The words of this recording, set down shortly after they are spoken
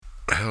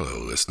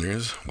Hello,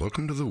 listeners.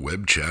 Welcome to the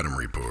Webb Chatham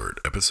Report,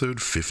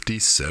 episode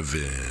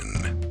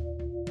 57.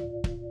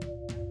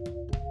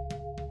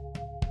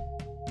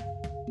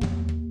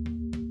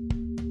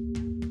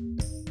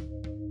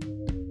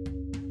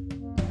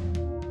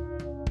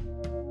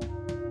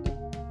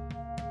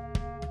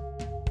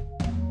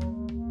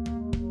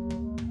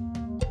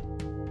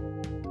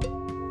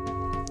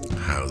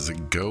 How's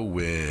it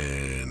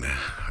going?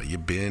 How you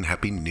been?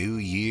 Happy New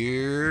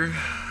Year.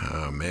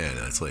 Oh man,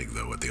 that's like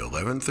the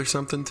 11th or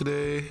something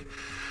today?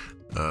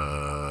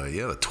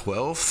 The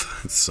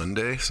 12th. It's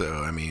Sunday, so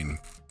I mean,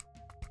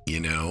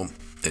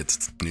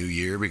 it's New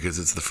Year because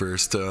it's the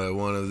first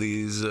one of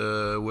these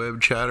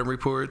Webb Chatham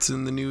reports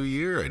in the new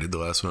year. I did the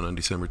last one on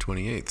December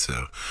 28th,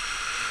 so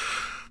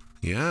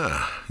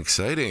yeah,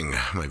 exciting.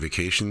 My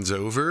vacation's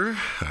over.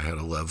 I had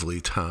a lovely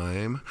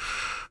time.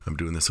 I'm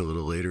doing this a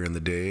little later in the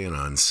day and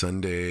on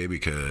Sunday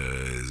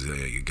because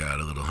you got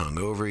a little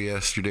hungover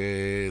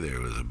yesterday. There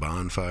was a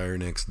bonfire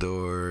next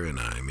door, and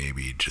I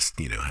maybe just,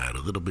 had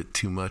a little bit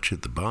too much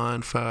at the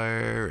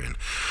bonfire, and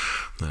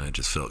I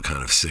just felt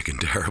kind of sick and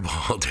terrible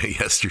all day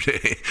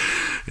yesterday.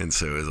 And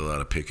so it was a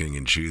lot of picking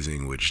and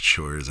choosing which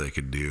chores I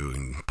could do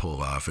and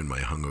pull off in my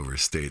hungover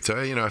state. So,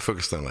 I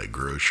focused on like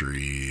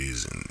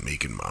groceries and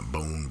making my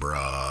bone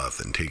broth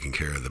and taking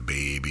care of the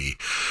baby.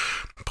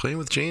 Playing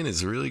with Jane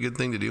is a really good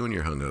thing to do when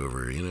you're hungover.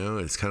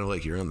 It's kind of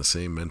like you're on the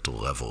same mental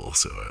level.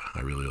 So I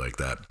really like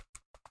that.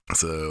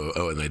 So,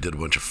 and I did a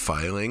bunch of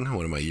filing.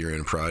 One of my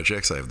year-end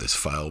projects, I have this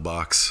file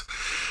box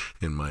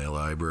in my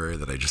library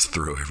that I just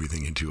throw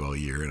everything into all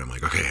year, and I'm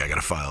like, okay, I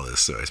gotta file this.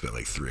 So I spent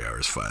like 3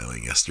 hours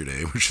filing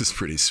yesterday, which is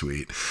pretty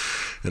sweet.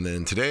 And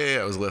then today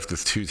I was left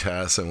with two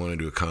tasks I wanted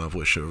to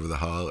accomplish over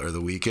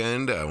the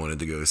weekend. I wanted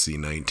to go see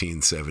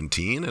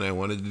 1917, and I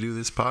wanted to do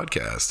this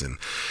podcast, and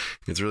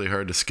it's really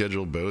hard to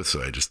schedule both,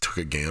 so I just took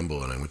a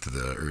gamble and I went to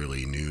the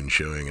early noon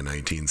showing of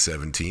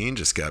 1917.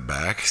 Just got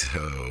back,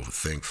 so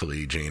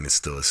thankfully Jane is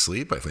still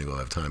asleep. I think I'll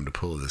have time to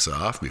pull this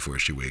off before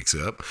she wakes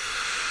up.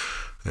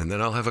 And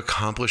then I'll have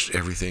accomplished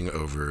everything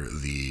over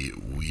the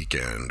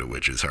weekend,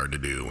 which is hard to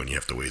do when you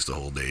have to waste a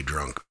whole day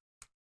drunk.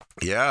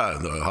 Yeah,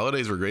 the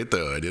holidays were great,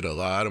 though. I did a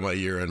lot of my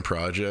year-end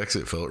projects.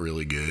 It felt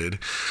really good.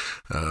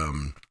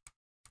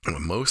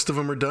 Most of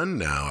them are done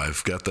now.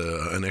 I've got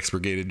the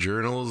unexpurgated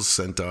journals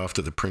sent off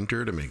to the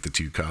printer to make the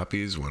two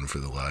copies, one for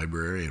the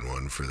library and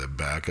one for the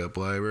backup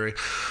library.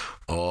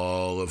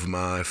 All of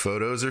my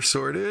photos are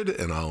sorted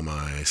and all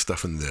my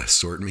stuff in the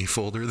sort me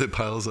folder that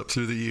piles up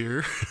through the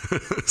year.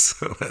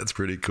 So that's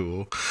pretty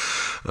cool.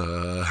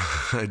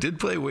 I did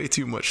play way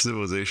too much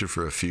Civilization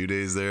for a few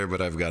days there,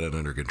 but I've got it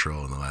under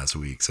control in the last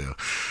week. So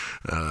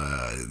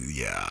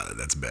yeah,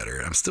 that's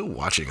better. I'm still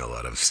watching a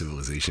lot of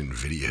Civilization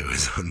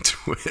videos on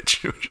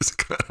Twitch, which is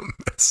kind of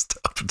messed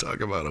up.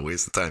 Talk about a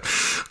waste of time.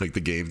 Like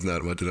the game's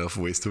not much enough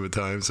waste of a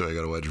time, so I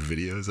gotta watch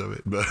videos of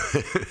it. But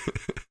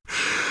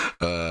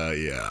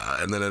yeah.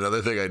 And then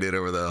another thing I did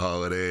over the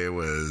holiday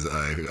was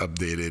I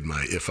updated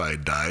my If I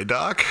Die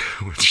doc,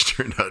 which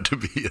turned out to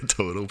be a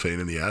total pain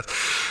in the ass.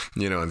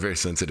 I'm very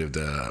sensitive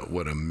to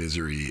what a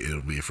misery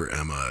it'll be for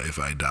Emma if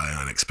I die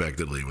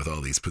unexpectedly with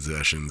all these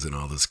possessions and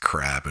all this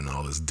crap and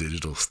all this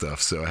digital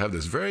stuff. So I have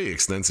this very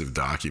extensive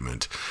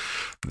document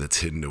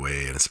that's hidden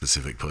away in a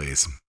specific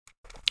place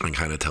and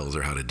kind of tells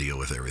her how to deal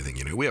with everything.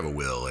 We have a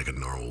will, like a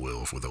normal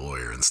will with a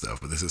lawyer and stuff,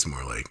 but this is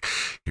more like,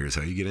 here's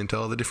how you get into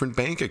all the different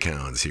bank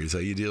accounts. Here's how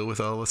you deal with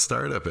all the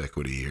startup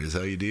equity. Here's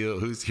how you deal,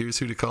 here's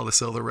who to call to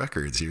sell the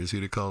records. Here's who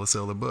to call to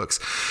sell the books.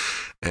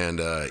 And,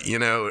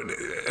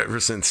 ever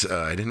since,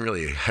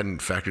 hadn't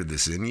factored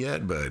this in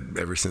yet, but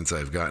ever since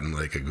I've gotten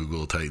like a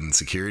Google Titan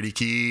security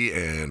key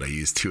and I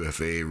use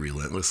 2FA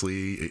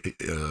relentlessly,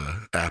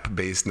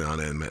 app-based,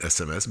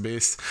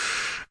 non-SMS-based,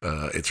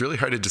 it's really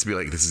hard to just be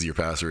like, this is your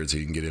password so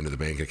you can get into the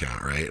bank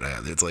account, right?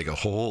 It's like a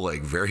whole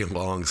like very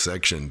long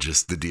section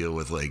just to deal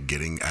with like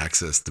getting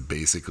access to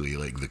basically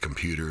like the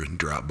computer,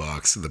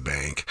 Dropbox, the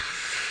bank,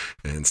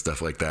 and stuff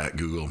like that,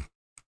 Google.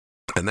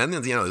 And then,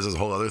 this is a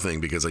whole other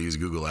thing because I use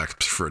Google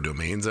Apps for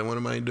domains on one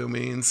of my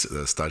domains,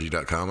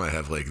 stodgy.com. I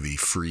have like the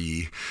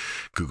free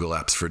Google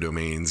Apps for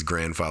domains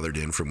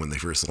grandfathered in from when they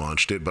first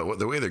launched it. But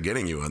the way they're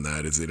getting you on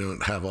that is they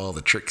don't have all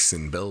the tricks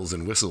and bells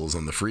and whistles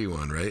on the free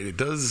one, right? It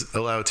does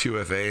allow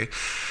 2FA,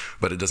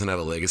 but it doesn't have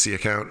a legacy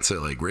account.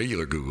 So like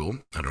regular Google,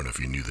 I don't know if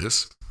you knew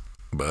this,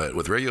 but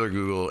with regular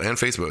Google and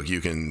Facebook,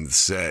 you can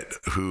set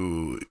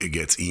who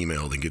gets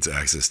emailed and gets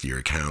access to your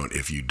account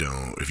if you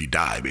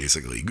die,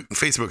 basically.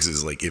 Facebook's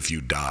is like if you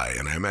die,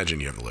 and I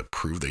imagine you have to like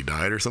prove they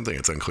died or something.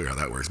 It's unclear how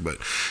that works, but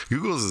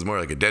Google's is more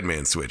like a dead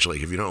man switch.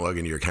 Like if you don't log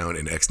into your account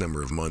in X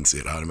number of months,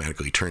 it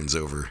automatically turns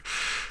over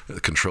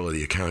the control of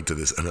the account to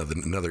this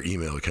another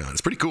email account. It's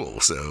pretty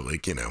cool. So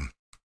like,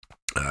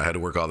 I had to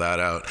work all that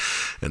out.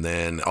 And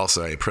then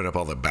also I print up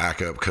all the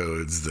backup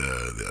codes,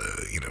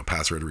 the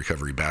password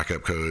recovery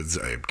backup codes.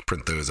 I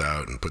print those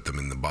out and put them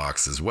in the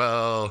box as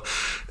well.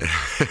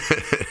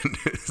 And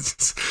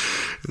it's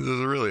a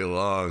really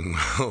long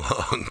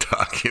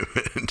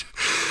document.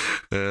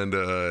 And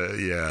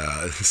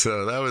yeah,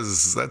 so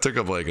that took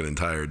up like an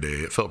entire day.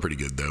 It felt pretty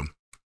good though.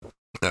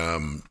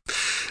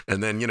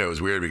 And then, it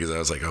was weird because I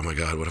was like, oh my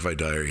God, what if I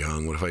die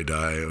young? What if I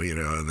die,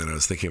 and then I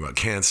was thinking about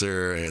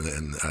cancer, and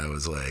then I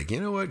was like, you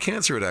know what?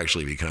 Cancer would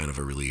actually be kind of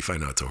a relief. I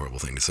know it's a horrible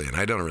thing to say, and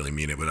I don't really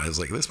mean it, but I was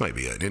like, this might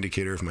be an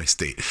indicator of my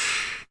state.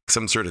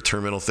 Some sort of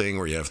terminal thing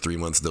where you have 3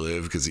 months to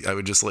live, because I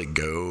would just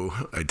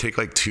I'd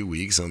take 2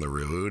 weeks on the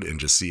road and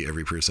just see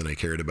every person I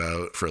cared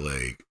about for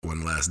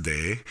one last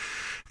day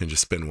and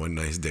just spend one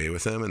nice day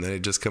with them. And then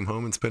I'd just come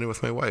home and spend it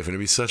with my wife. And it'd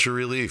be such a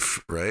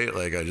relief, right?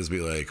 I'd just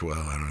be like, well,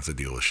 I don't have to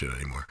deal with shit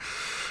anymore.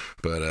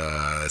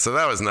 But so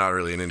that was not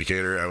really an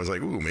indicator. I was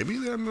like, ooh,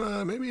 maybe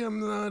I'm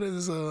not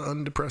as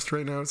undepressed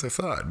right now as I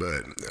thought.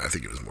 But I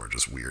think it was more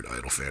just weird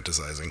idle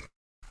fantasizing.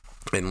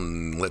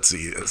 And let's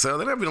see. So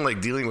then I've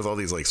been dealing with all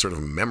these sort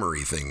of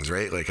memory things,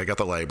 right? I got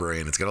the library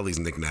and it's got all these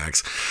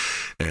knickknacks,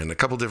 and a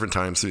couple different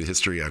times through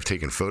history I've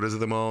taken photos of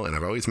them all, and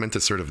I've always meant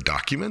to sort of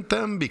document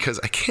them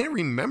because I can't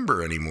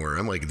remember anymore.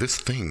 I'm like, this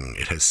thing,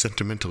 it has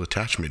sentimental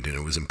attachment and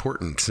it was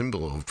important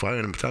symbol of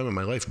time in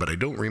my life, but I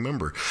don't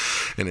remember,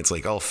 and it's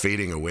all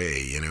fading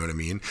away. You know what I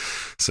mean?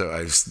 So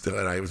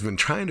I've been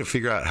trying to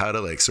figure out how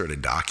to sort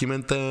of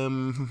document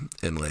them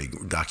and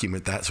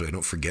document that so I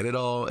don't forget it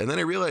all. And then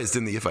I realized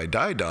in the If I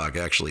Die doc,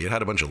 actually, it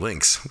had a bunch of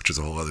links, which is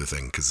a whole other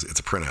thing because it's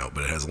a printout,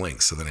 but it has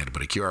links. So then I had to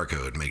put a QR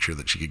code and make sure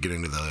that she could get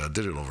into the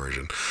digital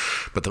version.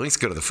 But the links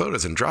go to the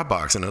photos in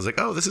Dropbox, and I was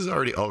like, oh, this is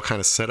already all kind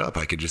of set up.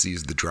 I could just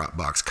use the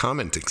Dropbox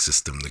commenting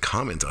system to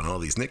comment on all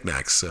these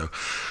knickknacks. So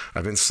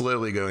I've been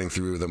slowly going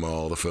through them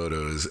all, the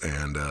photos,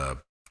 and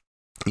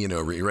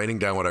writing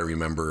down what I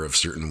remember of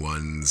certain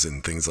ones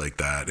and things like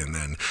that. And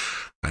then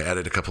I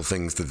added a couple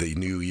things to the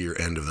new year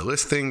end of the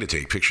list thing to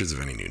take pictures of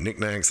any new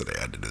knickknacks that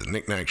I added to the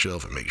knickknack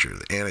shelf and make sure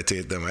to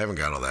annotate them. I haven't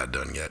got all that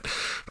done yet,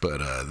 but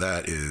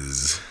that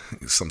is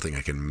something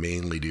I can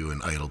mainly do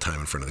in idle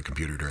time in front of the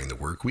computer during the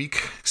work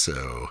week.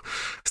 So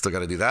I still got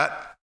to do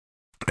that.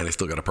 And I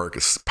still got to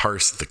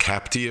parse the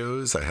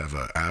captios. I have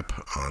an app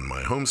on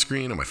my home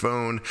screen on my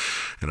phone,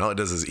 and all it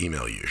does is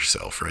email you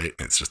yourself, right?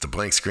 It's just a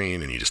blank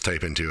screen, and you just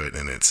type into it,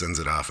 and it sends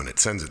it off, and it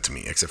sends it to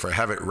me. Except for I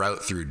have it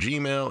route through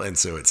Gmail, and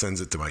so it sends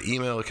it to my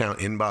email account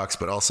inbox,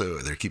 but also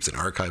there keeps an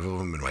archive of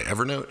them in my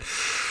Evernote.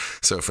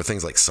 So for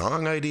things like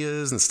song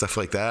ideas and stuff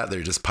like that,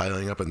 they're just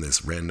piling up in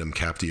this random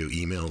Captio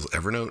emails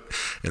Evernote,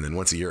 and then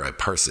once a year I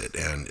parse it.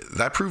 And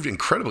that proved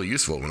incredibly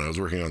useful when I was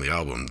working on the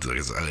album,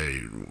 because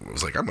I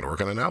was like, I'm going to work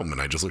on an album, and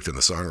I just looked in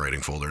the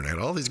songwriting folder and I had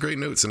all these great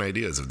notes and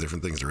ideas of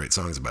different things to write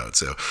songs about.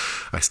 So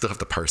I still have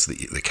to parse the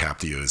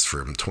Captios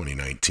from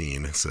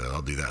 2019, so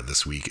I'll do that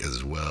this week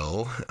as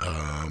well.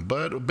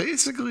 But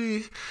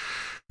basically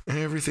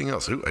everything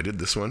else. Ooh, I did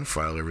this one.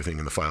 File everything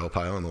in the file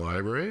pile in the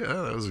library.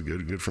 Oh, that was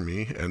good for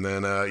me. And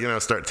then,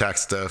 start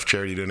tax stuff,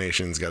 charity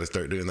donations. Got to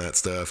start doing that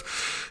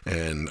stuff.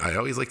 And I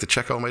always like to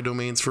check all my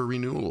domains for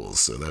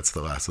renewals. So that's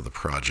the last of the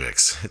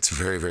projects. It's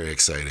very, very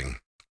exciting.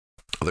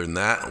 Other than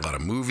that, a lot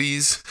of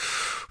movies.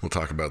 We'll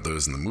talk about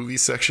those in the movie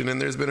section.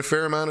 And there's been a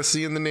fair amount of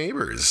seeing the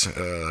neighbors.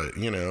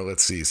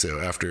 Let's see. So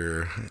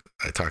after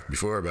I talked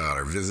before about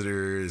our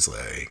visitors,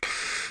 like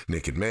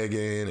Nick and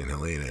Megan and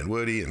Helena and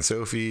Woody and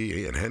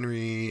Sophie and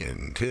Henry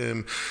and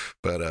Tim.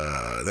 But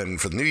then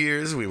for the New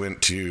Year's, we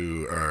went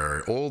to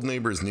our old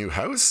neighbor's new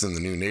house in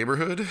the new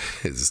neighborhood.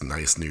 His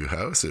nice new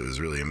house. It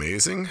was really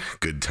amazing.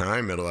 Good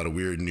time. Met a lot of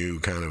weird new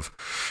kind of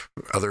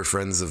other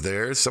friends of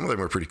theirs. Some of them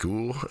were pretty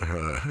cool.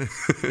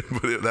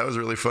 But that was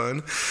really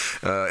fun.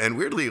 And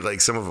weirdly,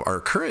 some of our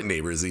current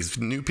neighbors, these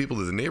new people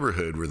to the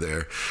neighborhood were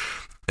there.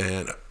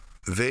 And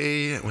was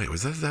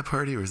that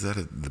party or was that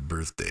the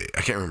birthday?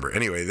 I can't remember.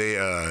 Anyway,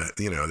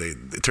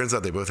 it turns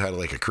out they both had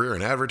a career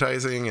in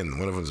advertising, and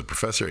one of them was a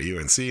professor at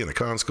UNC in the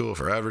comm school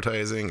for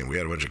advertising, and we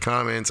had a bunch of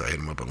comments. I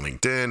hit him up on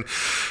LinkedIn,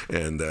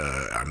 and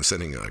I'm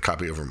sending a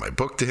copy over my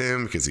book to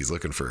him because he's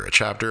looking for a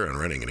chapter on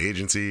running an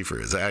agency for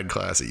his ad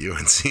class at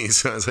UNC.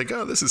 So I was like,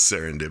 oh, this is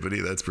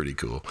serendipity. That's pretty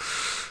cool.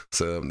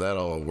 So that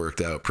all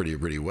worked out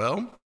pretty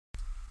well.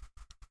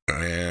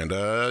 And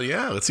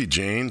let's see,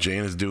 Jane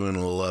is doing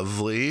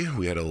lovely.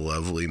 We had a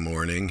lovely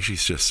morning.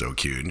 She's just so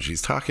cute, and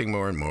she's talking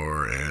more and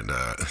more. And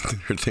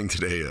her thing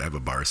today, I have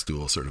a bar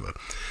stool, sort of a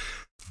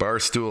bar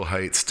stool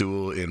height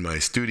stool in my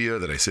studio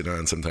that I sit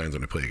on sometimes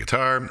when I play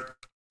guitar.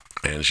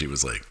 And she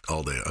was like,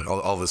 all day,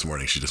 all this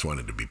morning, she just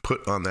wanted to be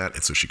put on that,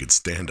 and so she could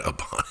stand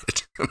up on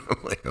it. And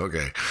I'm like,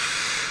 okay.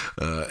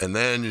 And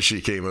then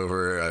she came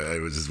over. I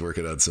was just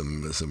working on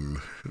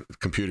some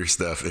computer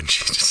stuff, and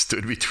she just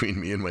stood between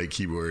me and my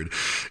keyboard.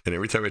 And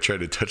every time I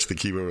tried to touch the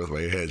keyboard with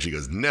my hand, she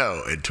goes,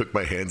 no, and took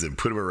my hands and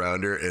put them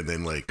around her, and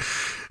then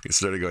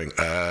started going,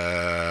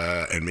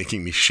 and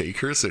making me shake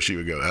her. So she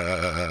would go,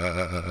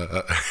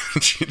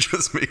 and she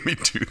just made me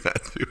do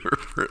that to her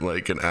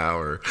for an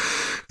hour.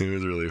 It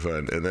was really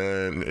fun. And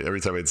then every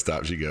time I'd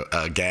stop, she'd go,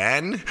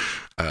 again.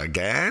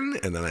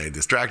 And then I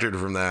distracted her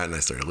from that, and I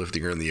started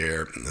lifting her in the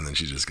air. And then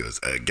she just goes,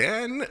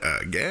 again.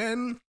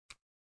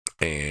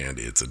 And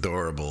it's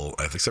adorable.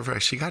 Except for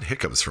she got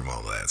hiccups from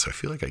all that. So I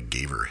feel like I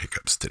gave her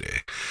hiccups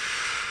today.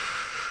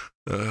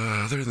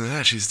 Other than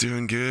that, she's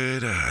doing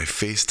good. I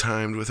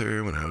FaceTimed with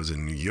her when I was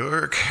in New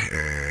York,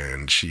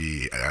 and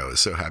I was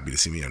so happy to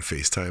see me on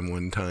FaceTime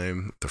one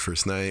time, the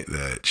first night,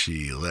 that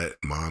she let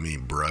mommy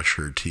brush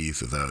her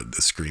teeth without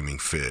a screaming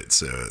fit.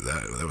 So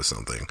that was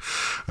something.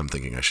 I'm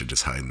thinking I should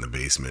just hide in the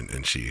basement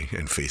and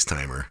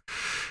FaceTime her,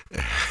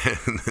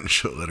 and then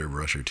she'll let her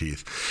brush her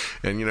teeth.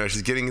 And,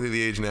 she's getting to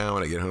the age now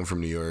when I get home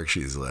from New York,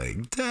 she's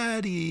like,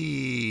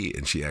 Daddy,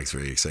 and she acts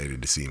very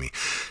excited to see me.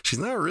 She's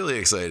not really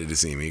excited to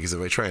see me, because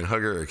if I try and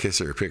hug her or kiss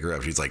her or pick her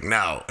up, she's like,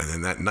 no. And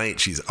then that night,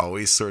 she's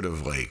always sort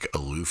of like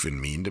aloof and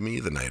mean to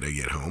me the night I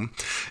get home.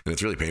 And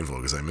it's really painful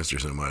because I missed her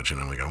so much. And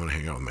I'm like, I want to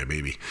hang out with my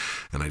baby.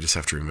 And I just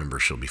have to remember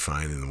she'll be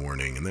fine in the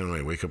morning. And then when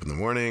I wake up in the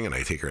morning and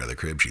I take her out of the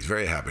crib, she's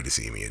very happy to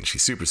see me. And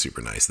she's super,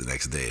 super nice the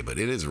next day. But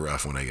it is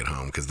rough when I get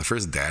home, because the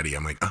first daddy,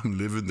 I'm like, I'm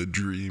living the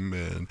dream,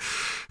 man.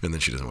 And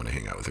then she doesn't want to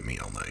hang out with me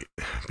all night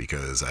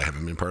because I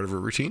haven't been part of her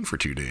routine for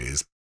 2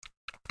 days.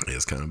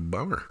 It's kind of a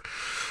bummer.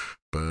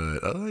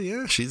 But,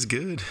 yeah, she's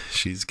good.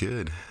 She's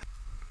good.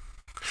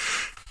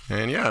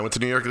 And yeah, I went to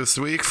New York this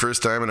week.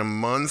 First time in a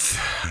month.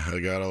 I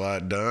got a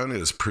lot done. It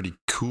was pretty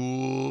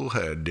cool.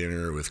 Had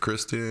dinner with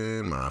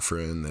Kristen, my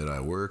friend that I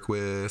work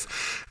with.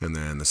 And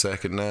then the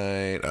second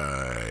night,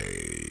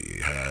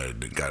 I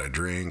got a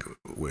drink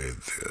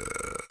with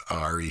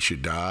Ari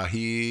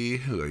Shadahi,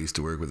 who I used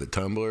to work with at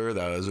Tumblr.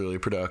 That was really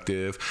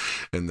productive.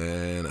 And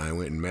then I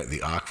went and met the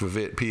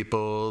Aquavit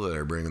people that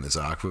are bringing this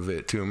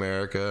Aquavit to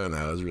America, and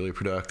that was really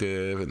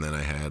productive. And then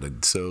I had a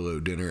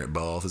solo dinner at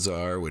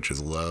Balthazar, which was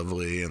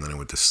lovely. And then I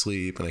went to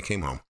sleep and I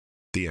came home.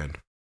 The end.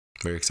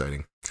 Very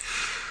exciting.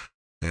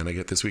 And I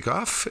get this week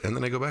off, and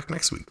then I go back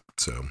next week.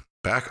 So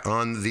back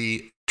on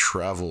the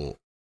travel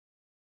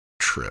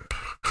trip.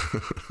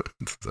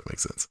 Does that make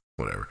sense?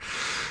 Whatever.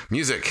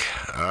 Music.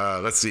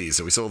 Let's see.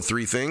 So we sold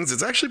 3 things.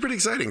 It's actually pretty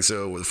exciting.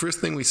 So the first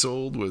thing we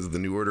sold was the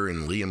New Order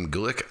and Liam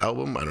Gillick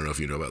album. I don't know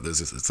if you know about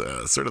this. It's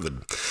sort of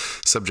the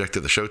subject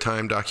of the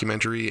Showtime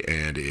documentary,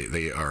 and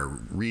they are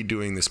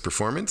redoing this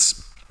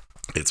performance.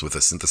 It's with a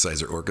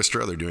synthesizer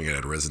orchestra. They're doing it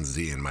at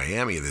residency in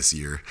Miami this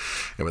year,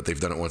 but they've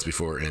done it once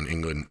before in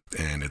England,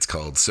 and it's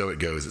called So It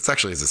Goes. It's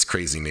actually has this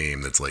crazy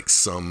name that's like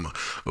some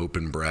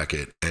open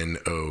bracket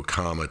NO,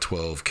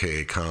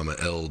 12K,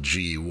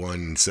 LG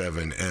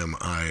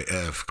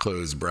 17MIF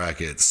close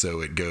bracket. So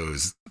It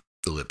Goes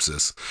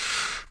ellipsis.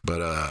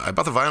 But I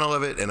bought the vinyl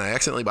of it, and I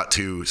accidentally bought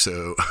 2,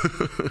 so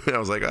I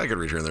was like, I could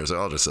return there, so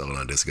I'll just sell it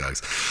on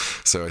Discogs.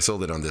 So I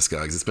sold it on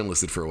Discogs. It's been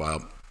listed for a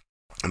while.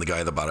 And the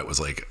guy that bought it was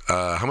like,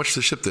 how much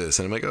to ship this?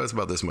 And I'm like, oh, it's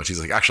about this much. He's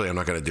like, actually, I'm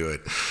not going to do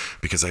it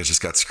because I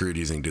just got screwed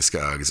using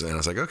Discogs. And I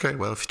was like, okay,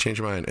 well, if you change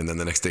your mind. And then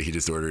the next day he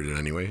just ordered it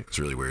anyway. It was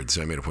really weird.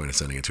 So I made a point of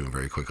sending it to him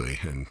very quickly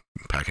and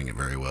packing it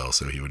very well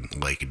so he would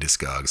like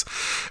Discogs.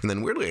 And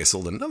then weirdly, I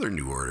sold another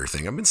New Order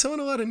thing. I've been selling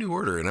a lot of New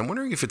Order, and I'm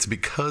wondering if it's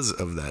because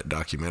of that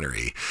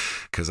documentary.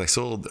 Because I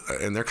sold,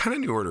 and they're kind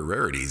of New Order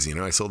rarities.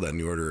 I sold that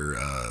New Order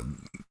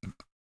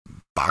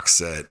box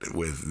set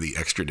with the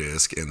extra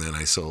disc, and then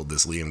I sold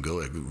this Liam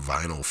Gillick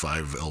vinyl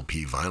 5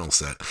 LP vinyl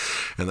set,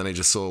 and then I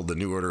just sold the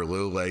New Order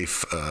Low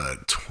Life I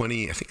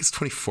think it's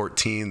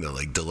 2014, the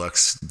like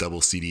deluxe double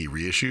CD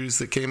reissues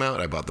that came out.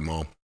 I bought them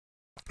all.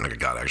 Like,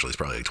 God, actually, it's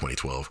probably like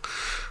 2012.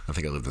 I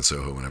think I lived in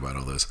Soho when I bought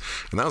all those,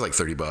 and that was like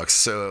 $30.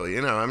 So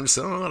I'm just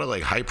selling a lot of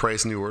like high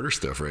price New Order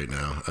stuff right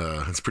now.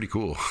 It's pretty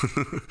cool.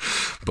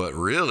 But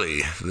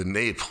really, the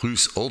Ne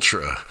Plus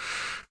Ultra.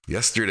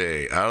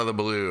 Yesterday, out of the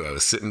blue, I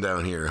was sitting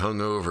down here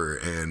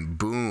hungover, and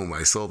boom,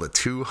 I sold a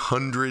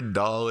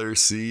 $200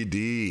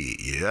 CD.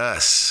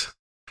 Yes.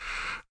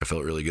 I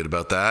felt really good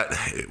about that.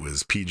 It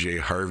was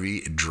PJ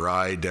Harvey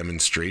Dry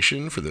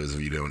Demonstration. For those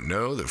of you who don't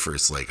know, the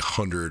first like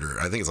 100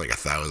 or I think it's like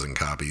 1,000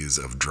 copies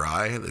of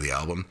Dry, the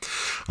album,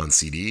 on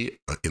CD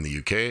in the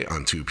UK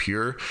on 2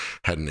 Pure,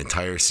 had an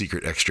entire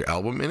secret extra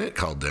album in it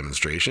called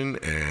Demonstration.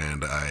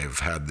 And I've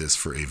had this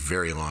for a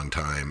very long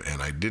time,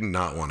 and I did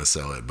not want to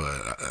sell it,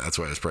 but that's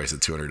why it was priced at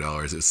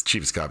 $200. It's the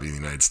cheapest copy in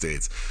the United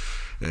States.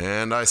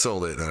 And I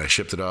sold it, and I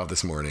shipped it off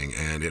this morning,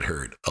 and it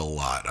hurt a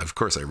lot. Of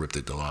course, I ripped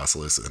it to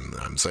lossless, and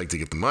I'm psyched to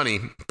get the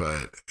money,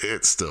 but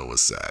it still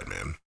was sad,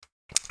 man.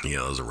 It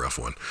was a rough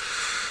one.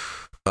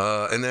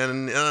 And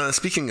then,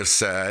 speaking of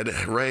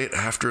sad, right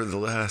after the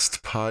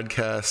last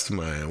podcast,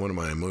 one of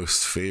my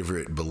most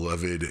favorite,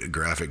 beloved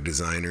graphic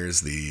designers,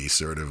 the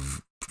sort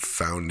of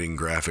founding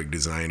graphic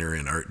designer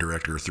and art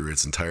director through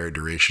its entire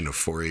duration of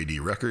 4AD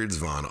Records,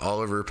 Vaughan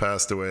Oliver,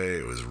 passed away.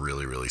 It was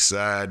really, really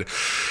sad.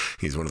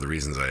 He's one of the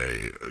reasons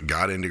I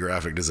got into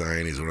graphic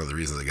design. He's one of the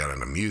reasons I got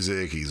into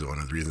music. He's one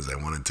of the reasons I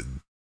wanted to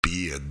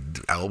be an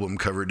album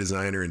cover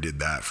designer and did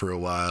that for a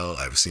while.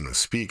 I've seen him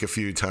speak a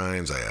few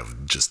times. I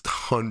have just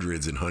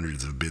hundreds and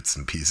hundreds of bits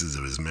and pieces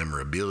of his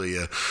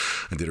memorabilia.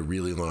 I did a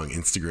really long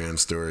Instagram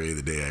story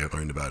the day I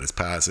learned about his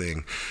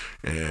passing,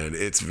 and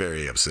it's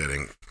very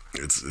upsetting.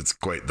 It's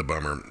quite the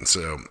bummer.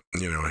 So,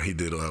 he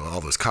did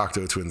all those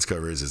Cocteau Twins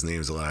covers, His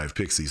Name's Alive,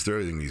 Pixies,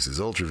 Throwing Muses,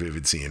 Ultra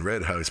Vivid Scene,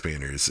 Red House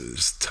Painters.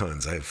 There's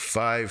tons. I have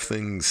 5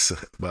 things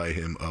by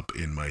him up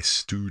in my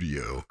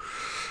studio,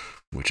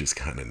 which is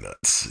kind of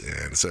nuts.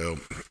 And so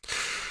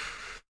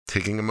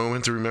Taking a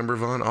moment to remember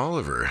Vaughan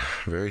Oliver.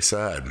 Very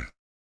sad.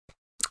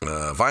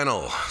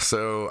 Vinyl.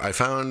 So I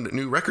found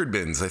new record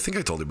bins. I think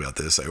I told you about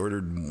this.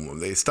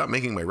 They stopped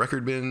making my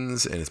record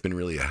bins, and it's been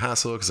really a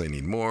hassle because I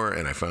need more.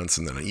 And I found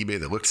something on eBay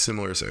that looked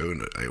similar, so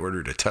I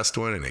ordered a test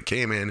one, and it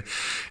came in,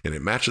 and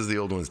it matches the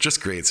old ones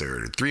just great. So I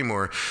ordered 3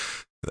 more.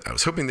 I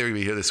was hoping they would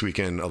be here this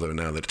weekend, although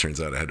now that it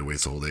turns out I had to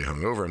waste the whole day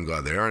hungover, I'm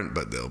glad they aren't,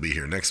 but they'll be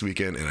here next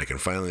weekend, and I can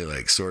finally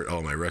sort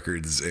all my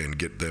records and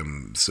get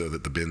them so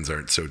that the bins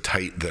aren't so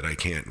tight that I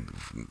can't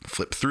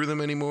flip through them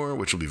anymore,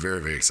 which will be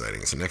very, very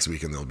exciting. So next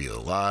weekend there'll be a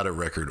lot of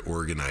record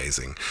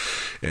organizing,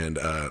 and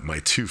my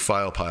 2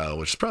 file pile,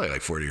 which is probably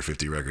 40 or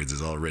 50 records,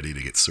 is all ready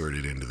to get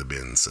sorted into the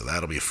bins. So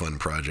that'll be a fun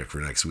project for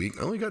next week.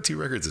 I only got 2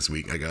 records this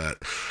week. I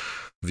got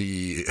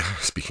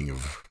speaking of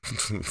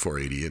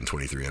 480 and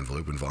 23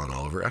 envelope and Vaughan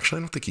Oliver, actually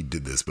I don't think he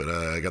did this, but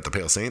I got the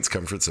Pale Saints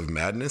Comforts of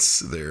Madness,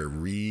 their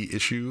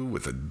reissue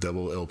with a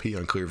double LP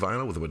on clear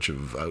vinyl with a bunch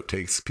of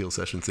outtakes, peel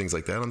sessions, things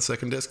like that on the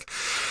second disc.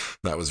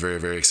 That was very,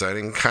 very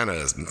exciting. Kind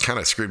of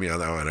screwed me on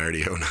that one. I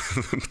already own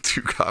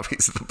 2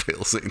 copies of the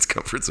Pale Saints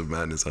Comforts of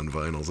Madness on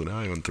vinyl, so now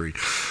I own 3.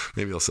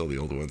 Maybe I'll sell the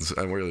old ones.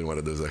 I really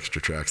wanted those extra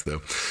tracks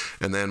though.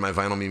 And then my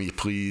Vinyl Me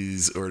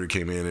Please order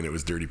came in, and it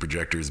was Dirty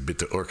Projectors, Bit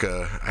to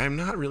Orca. I'm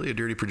not really a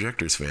Dirty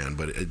Projectors fan,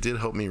 but it did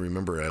help me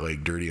remember I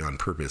like Dirty on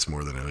Purpose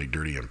more than I like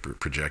Dirty on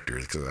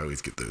Projectors, because I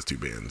always get those 2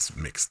 bands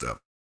mixed up.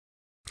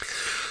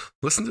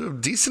 Listened to a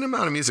decent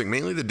amount of music,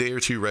 mainly the day or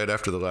 2 right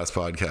after the last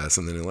podcast,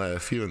 and then a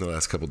few in the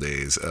last couple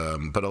days.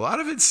 But a lot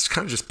of it's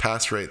kind of just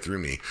passed right through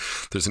me.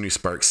 There's a new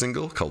Spark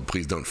single called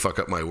Please Don't Fuck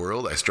Up My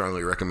World. I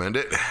strongly recommend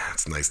it.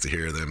 It's nice to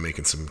hear them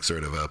making some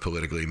sort of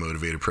politically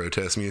motivated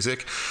protest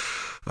music.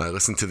 I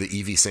listened to the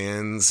Evie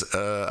Sands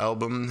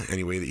album,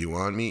 Any Way That You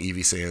Want Me.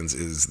 Evie Sands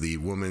is the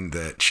woman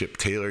that Chip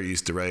Taylor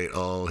used to write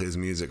all his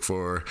music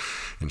for,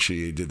 and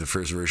she did the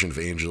first version of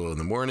Angel in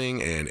the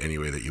Morning and Any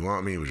Way That You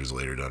Want Me, which was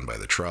later done by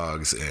the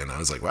Trogs, and I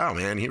was like, wow,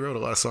 man, he wrote a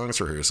lot of songs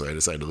for her, so I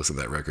decided to listen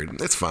to that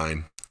record. It's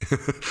fine.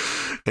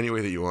 Any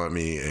Way That You Want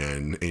Me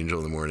and Angel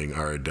in the Morning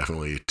are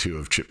definitely 2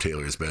 of Chip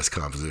Taylor's best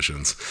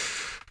compositions.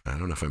 I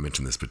don't know if I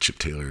mentioned this, but Chip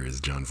Taylor is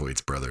John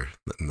Voight's brother.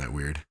 Isn't that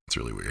weird? It's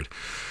really weird.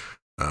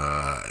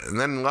 And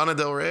then Lana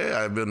Del Rey,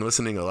 I've been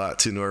listening a lot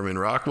to Norman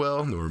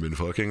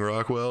fucking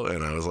Rockwell,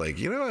 and I was like,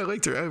 I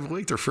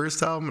liked her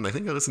first album, and I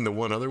think I listened to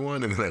one other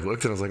one, and then I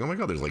looked and I was like, oh my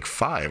god, there's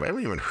 5. I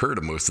haven't even heard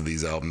of most of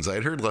these albums. I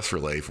had heard Lust for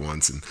Life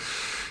once, and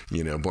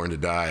Born to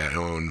Die I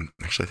own.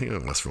 Actually, I think I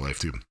own Lust for Life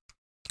too.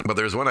 But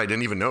there's one I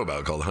didn't even know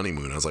about called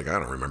Honeymoon. I was like, I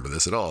don't remember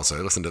this at all. So I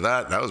listened to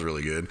that. That was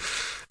really good.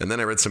 And then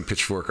I read some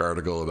Pitchfork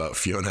article about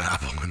Fiona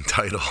Apple and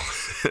Tidal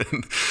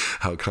and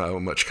how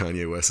much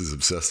Kanye West is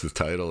obsessed with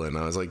Tidal. And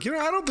I was like,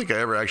 I don't think I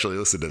ever actually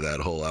listened to that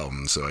whole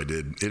album. So I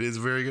did. It is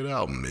a very good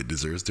album. It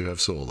deserves to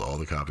have sold all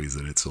the copies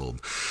that it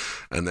sold.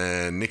 And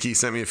then Nikki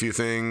sent me a few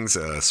things.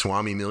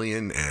 Swammi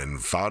Million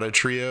and Fawda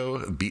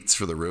Trio, Beats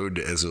for the Road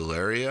to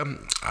Ezolaria.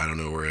 I don't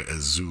know where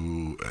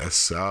Ezolaria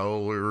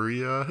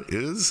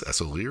is.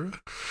 Ezolaria?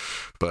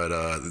 But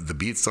the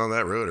beats on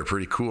that road are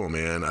pretty cool,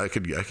 man. I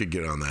could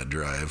get on that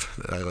drive.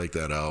 I like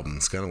that album.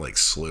 It's kind of like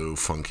slow,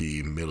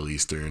 funky, Middle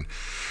Eastern.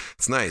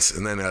 It's nice.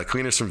 And then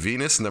Cleaners from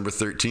Venus, number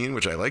 13,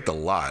 which I liked a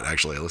lot.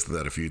 Actually, I listened to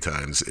that a few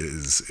times.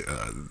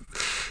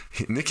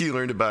 Nikki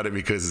learned about it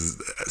because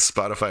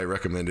Spotify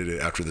recommended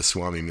it after the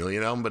Swammi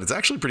Million album, but it's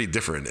actually pretty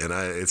different. And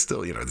it's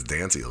still, it's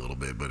dancey a little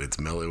bit, but it's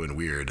mellow and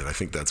weird. And I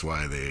think that's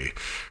why they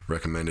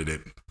recommended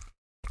it.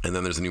 And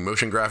then there's a new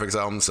motion graphics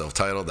album,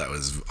 self-titled. That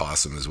was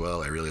awesome as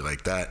well. I really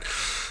like that.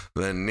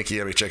 Then Nikki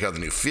had me check out the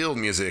new Field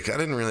music. I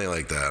didn't really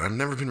like that. I've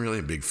never been really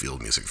a big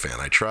Field music fan.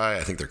 I try.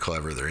 I think they're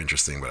clever. They're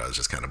interesting, but I was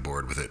just kind of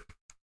bored with it.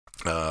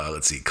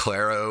 Let's see,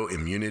 Clairo,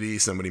 Immunity.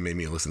 Somebody made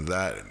me listen to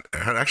that.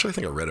 I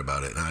think I read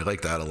about it, and I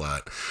like that a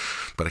lot,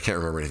 but I can't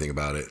remember anything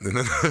about it. And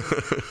then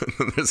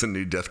there's a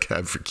new Death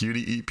Cab for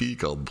Cutie EP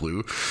called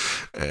Blue,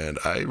 and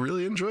I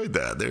really enjoyed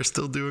that. They're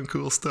still doing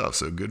cool stuff,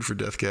 so good for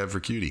Death Cab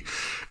for Cutie.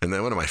 And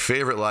then one of my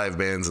favorite live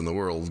bands in the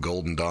world,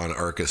 Golden Dawn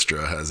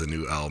Arkestra, has a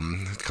new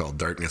album called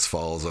Darkness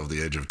Falls Over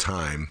the Edge of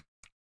Time.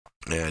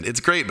 And it's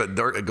great, but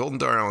Golden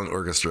Dawn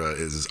Arkestra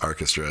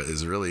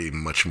is really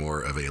much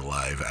more of a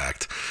live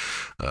act.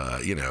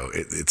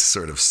 It's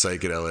sort of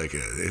psychedelic.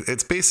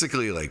 It's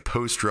basically like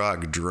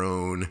post-rock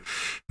drone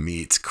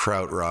meets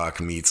krautrock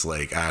meets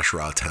like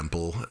Asherah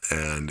Temple,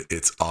 and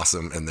it's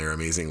awesome, and they're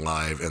amazing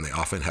live, and they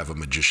often have a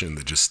magician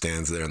that just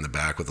stands there in the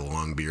back with a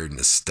long beard and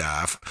a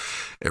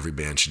staff. Every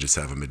band should just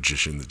have a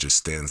magician that just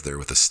stands there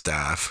with a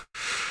staff.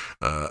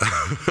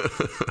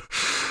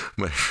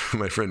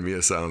 My friend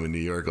Mia saw them in New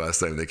York last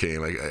time they came.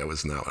 I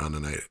was not on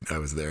the night I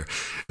was there,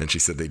 and she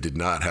said they did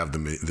not have the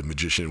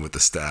magician with the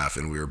staff,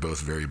 and we were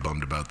both very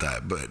bummed about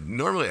that. But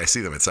normally I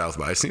see them at South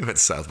by. I've seen them at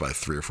South by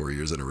 3 or 4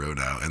 years in a row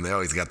now, and they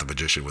always got the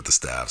magician with the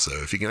staff. So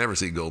if you can ever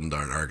see Golden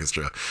Dawn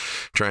Arkestra,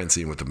 try and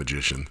see him with the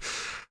magician.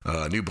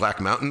 New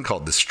Black Mountain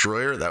called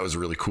Destroyer. That was a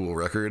really cool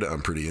record.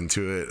 I'm pretty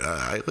into it.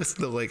 I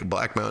listen to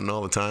Black Mountain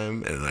all the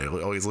time, and I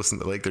always listen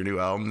to their new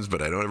albums,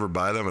 but I don't ever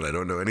buy them, and I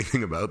don't know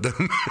anything about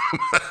them.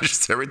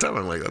 Just every time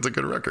I'm like, that's a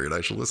good record.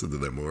 I should listen to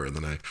them more, and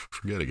then I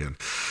forget again.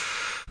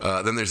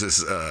 Then there's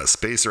this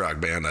space rock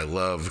band I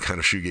love, kind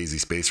of shoegazy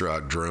space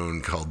rock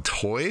drone called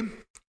Toy.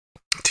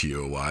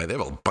 TOY. They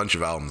have a bunch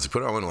of albums. They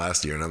put out one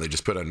last year, and now they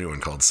just put out a new one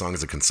called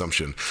Songs of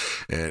Consumption,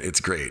 and it's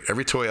great.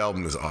 Every Toy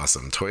album is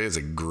awesome. Toy is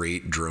a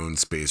great drone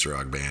space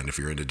rock band. If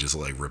you're into just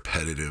like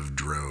repetitive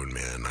drone,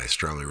 man, I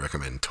strongly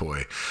recommend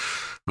Toy.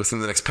 Listen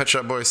to the next Pet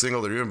Shop Boys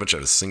single. They're doing a bunch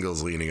of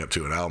singles leading up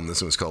to an album.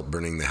 This one was called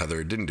Burning the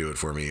Heather. It didn't do it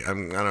for me. I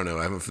don't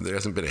know. There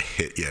hasn't been a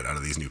hit yet out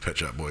of these new Pet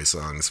Shop Boys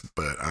songs,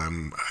 but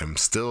I'm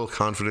still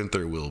confident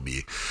there will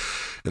be.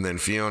 And then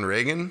Fiona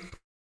Regan.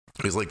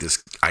 He's like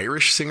this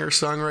Irish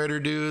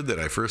singer-songwriter dude that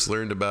I first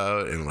learned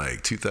about in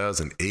like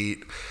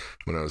 2008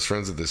 when I was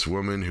friends with this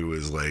woman who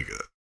was like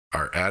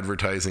our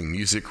advertising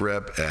music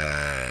rep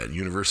at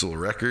Universal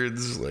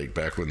Records, like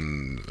back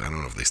when, I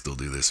don't know if they still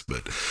do this,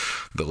 but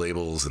the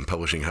labels and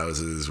publishing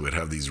houses would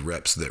have these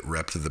reps that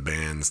repped the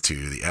bands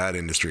to the ad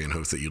industry in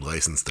hopes that you'd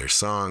license their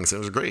songs. It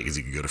was great because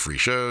you could go to free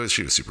shows.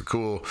 She was super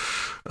cool.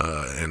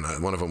 And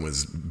one of them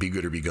was Be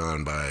Good or Be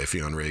Gone by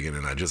Fiona Regan,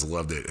 and I just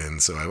loved it.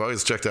 And so I've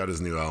always checked out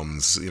his new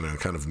albums, you know,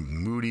 kind of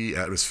moody,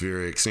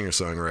 atmospheric,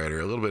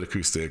 singer-songwriter, a little bit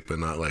acoustic, but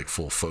not like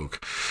full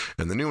folk.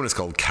 And the new one is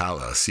called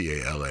Cala,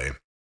 C-A-L-A.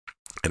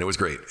 And it was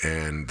great.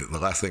 And the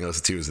last thing I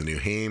listened to is the new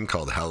HAIM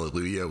called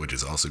Hallelujah, which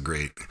is also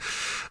great.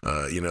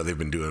 You know, they've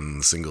been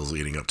doing singles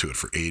leading up to it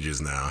for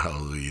ages now.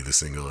 Hallelujah, the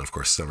single, and of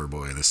course, Summer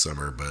Boy this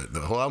summer. But the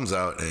whole album's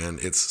out, and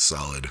it's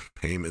solid.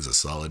 HAIM is a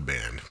solid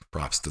band.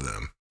 Props to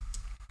them.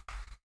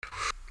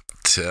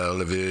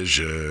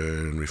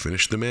 Television. We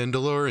finished The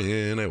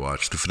Mandalorian. I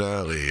watched the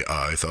finale.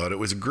 I thought it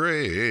was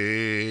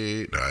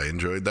great. I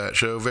enjoyed that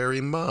show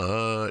very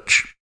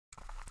much.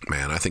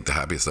 Man, I think the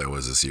happiest I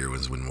was this year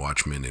was when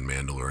Watchmen and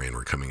Mandalorian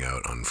were coming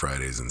out on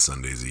Fridays and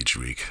Sundays each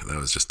week. That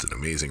was just an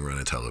amazing run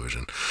of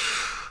television.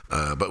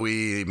 But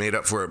we made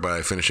up for it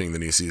by finishing the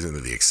new season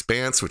of The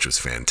Expanse, which was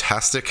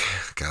fantastic.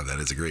 God, that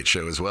is a great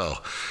show as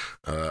well.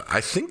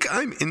 I think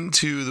I'm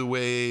into the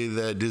way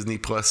that Disney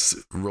Plus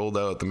rolled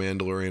out The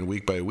Mandalorian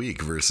week by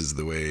week versus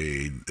the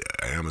way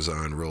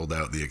Amazon rolled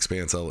out The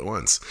Expanse all at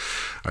once.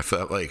 I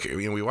felt like,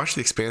 you know, we watched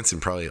The Expanse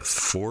in probably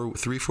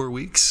 3-4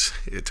 weeks.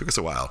 It took us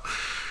a while.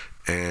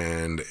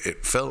 And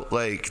it felt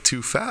like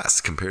too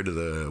fast compared to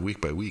the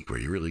week by week where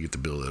you really get to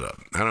build it up.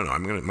 I don't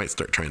know. Might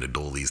start trying to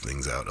dole these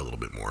things out a little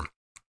bit more.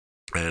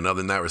 And other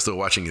than that, we're still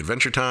watching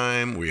Adventure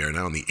Time. We are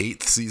now in the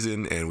 8th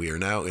season, and we are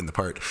now in the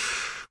part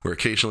where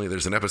occasionally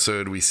there's an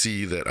episode we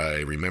see that I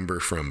remember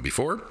from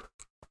before,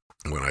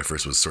 when I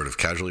first was sort of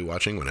casually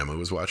watching, when Emma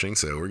was watching.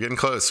 So we're getting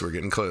close.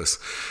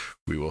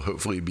 We will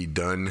hopefully be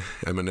done.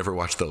 Emma never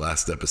watched the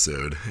last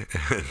episode,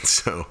 and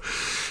so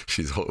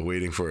she's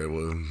waiting for it.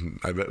 Well,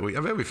 I bet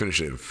we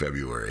finish it in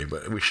February,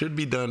 but we should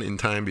be done in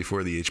time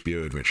before the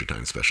HBO Adventure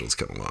Time specials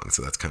come along.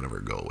 So that's kind of our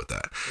goal with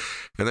that.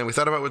 And then we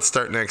thought about what to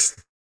start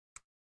next.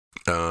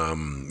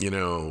 You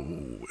know,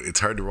 it's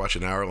hard to watch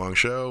an hour-long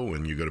show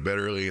when you go to bed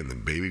early and the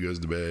baby goes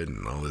to bed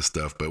and all this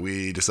stuff. But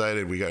we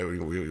decided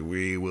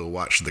we will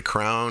watch The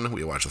Crown.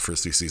 We watched the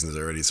first 2 seasons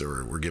already, so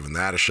we're giving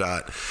that a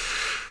shot.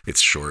 It's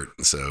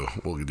short, so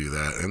we'll do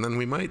that. And then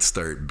we might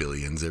start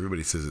Billions.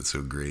 Everybody says it's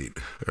so great.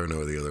 I don't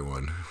know the other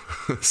one.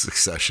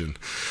 Succession.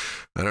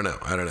 I don't know.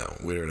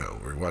 We don't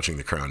know. We're watching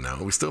The Crown now.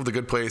 We still have The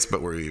Good Place,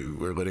 but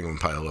we're letting them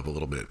pile up a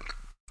little bit.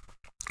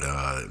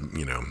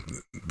 You know,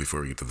 before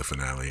we get to the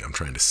finale. I'm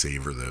trying to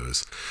savor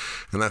those.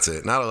 And that's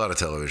it. Not a lot of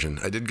television.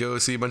 I did go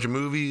see a bunch of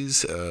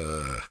movies.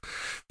 I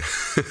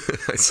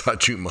saw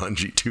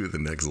Jumanji 2, The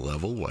Next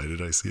Level. Why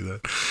did I see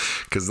that?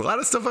 Because a lot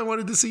of stuff I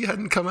wanted to see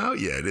hadn't come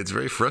out yet. It's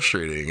very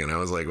frustrating. And I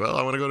was like, well,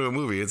 I want to go to a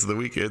movie. It's the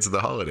weekend, it's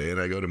the holiday,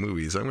 and I go to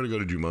movies. So I'm going to go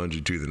to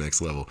Jumanji 2, The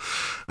Next Level.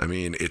 I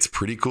mean, it's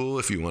pretty cool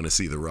if you want to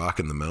see The Rock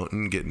and the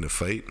Mountain get in a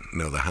fight.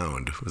 No, the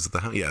Hound. Was it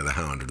the Hound? Yeah, the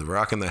Hound. The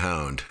Rock and the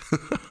Hound.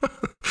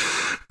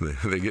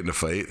 They get in a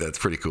fight. That's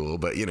pretty cool.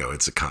 But, you know,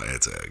 it's a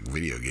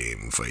video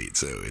game fight,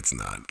 so it's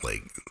not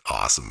like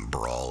awesome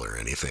brawl or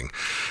anything.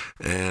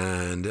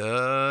 And,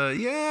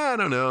 yeah, I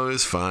don't know. It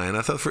was fine.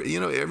 I thought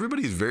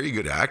everybody's very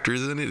good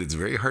actors in it. It's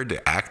very hard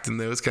to act in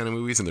those kind of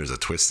movies. And there's a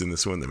twist in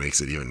this one that makes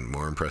it even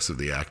more impressive,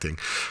 the acting.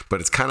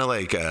 But it's kind of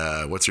like,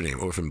 what's her name?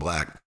 Orphan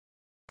Black.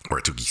 Or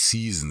it took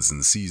seasons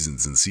and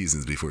seasons and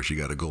seasons before she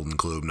got a Golden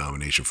Globe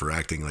nomination for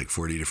acting like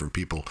 40 different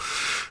people.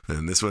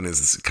 And this one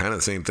is kind of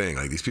the same thing.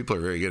 Like, these people are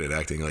very good at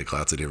acting like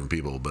lots of different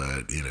people,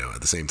 but, you know,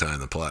 at the same time,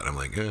 the plot, I'm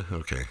like,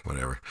 okay,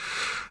 whatever.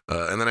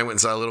 And then I went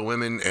and saw Little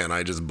Women, and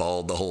I just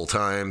bawled the whole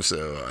time.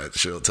 So it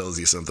tells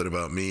you something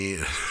about me,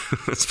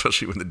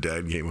 especially when the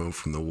dad came home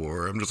from the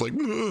war. I'm just like,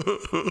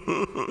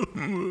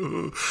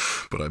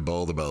 but I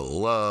bawled about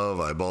love.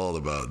 I bawled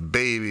about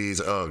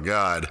babies. Oh,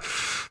 God.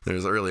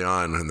 There's early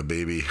on when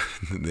the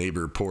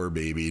neighbor, poor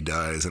baby,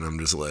 dies, and I'm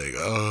just like,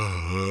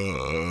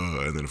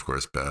 oh. And then, of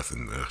course, Beth,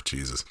 and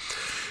Jesus.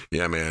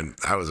 Yeah, man,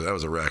 I was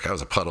a wreck. I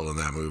was a puddle in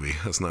that movie.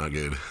 That's not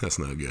good.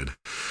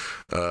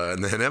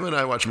 And then Emma and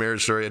I watched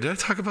Marriage Story. Did I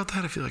talk about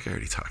that? I feel like I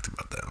already talked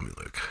about that. Let me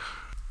look.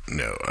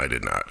 No, I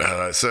did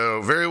not.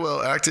 So very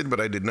well acted, but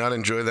I did not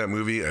enjoy that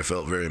movie. I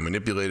felt very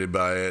manipulated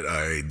by it.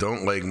 I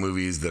don't like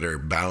movies that are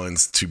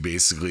balanced to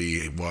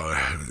basically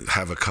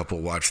have a couple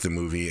watch the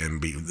movie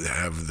and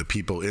have the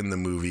people in the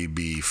movie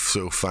be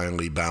so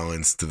finely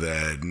balanced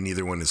that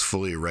neither one is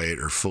fully right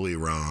or fully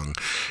wrong,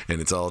 and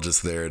it's all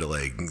just there to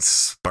like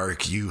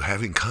spark you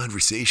having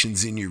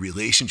conversations in your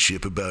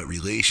relationship about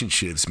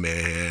relationships,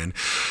 man.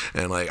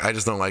 And like, I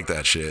just don't like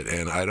that shit,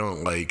 and I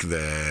don't like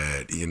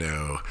that, you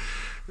know.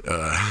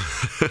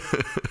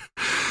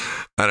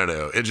 I don't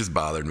know. It just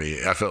bothered me.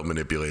 I felt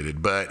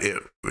manipulated, but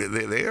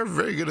they are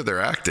very good at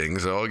their acting,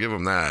 so I'll give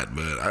them that.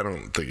 But I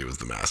don't think it was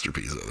the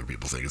masterpiece. Other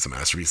people think it's a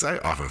masterpiece. I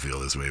often feel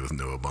this way with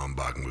Noah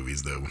Baumbach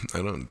movies, though. I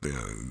don't.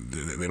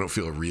 They don't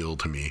feel real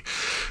to me.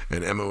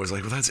 And Emma was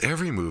like, "Well, that's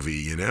every movie,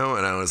 you know."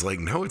 And I was like,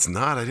 "No, it's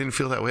not. I didn't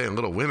feel that way in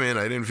Little Women.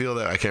 I didn't feel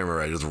that. I can't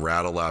remember. I just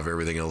rattled off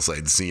everything else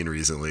I'd seen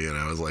recently, and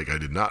I was like, I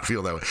did not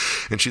feel that way."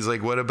 And she's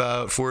like, "What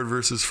about Ford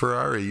versus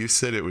Ferrari? You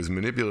said it was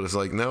manipulative." It's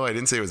like, no, I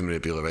didn't say it was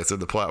manipulative. I said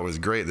the plot was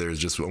great. There's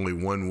just only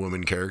one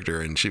woman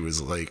character, and she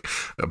was like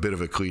a bit of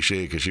a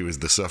cliche because she was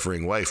the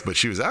suffering wife, but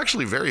she was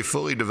actually very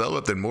fully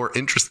developed and more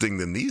interesting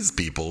than these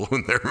people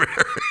in their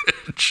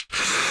marriage.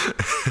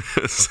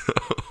 So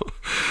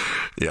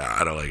yeah,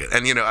 I don't like it.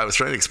 And you know, I was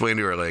trying to explain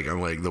to her, like, I'm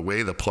like, the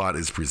way the plot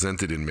is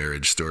presented in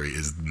Marriage Story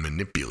is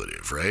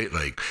manipulative, right?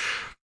 Like,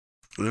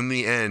 in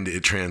the end,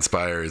 it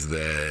transpires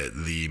that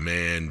the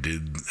man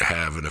did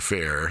have an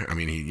affair. I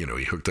mean,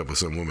 he hooked up with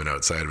some woman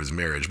outside of his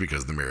marriage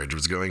because the marriage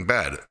was going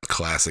bad.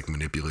 Classic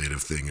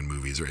manipulative thing in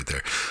movies right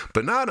there.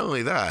 But not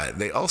only that,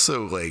 they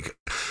also like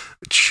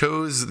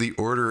chose the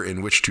order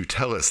in which to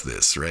tell us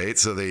this, right?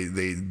 So they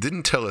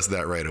didn't tell us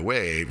that right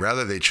away.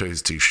 Rather, they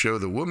chose to show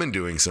the woman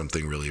doing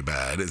something really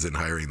bad, as in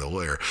hiring the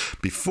lawyer,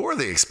 before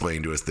they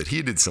explained to us that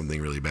he did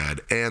something really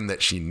bad and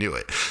that she knew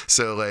it.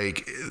 So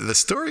like, the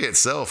story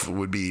itself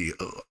would be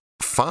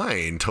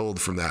fine told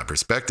from that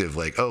perspective,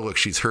 like, oh look,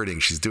 she's hurting,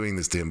 she's doing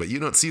this to him, but you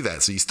don't see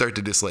that, so you start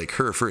to dislike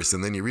her first,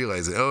 and then you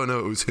realize that, oh no,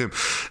 it was him.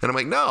 And I'm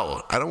like,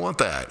 no, I don't want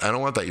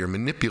that. You're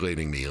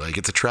manipulating me. Like,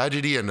 it's a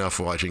tragedy enough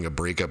watching a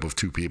breakup of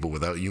two people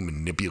without you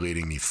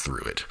manipulating me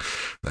through it.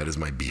 That is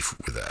my beef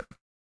with that.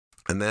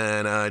 And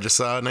then I just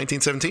saw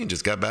 1917,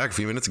 just got back a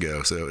few minutes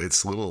ago, so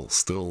it's a little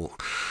still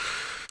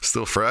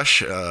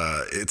fresh.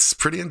 It's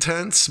pretty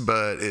intense,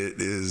 but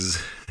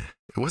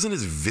it wasn't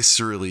as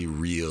viscerally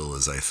real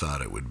as I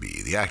thought it would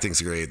be. The acting's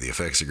great. The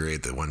effects are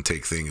great. The one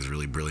take thing is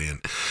really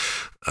brilliant.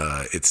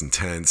 It's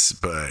intense,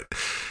 but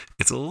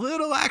it's a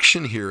little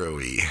action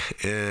hero-y.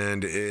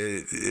 And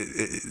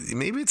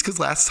maybe it's because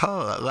last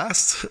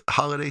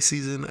holiday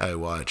season, I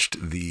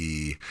watched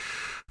the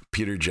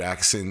Peter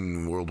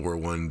Jackson World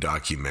War I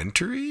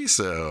documentary,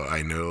 so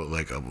I know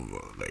like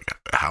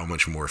how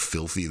much more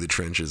filthy the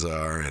trenches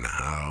are and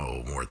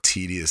how more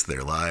tedious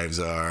their lives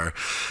are.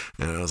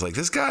 And I was like,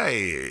 this guy,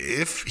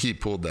 if he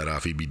pulled that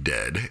off, he'd be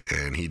dead,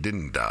 and he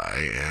didn't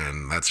die,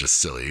 and that's just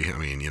silly. I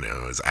mean,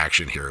 it's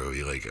action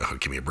hero-y, like, oh,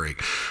 give me a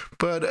break.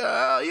 But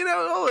all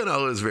in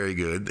all, it was very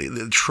good.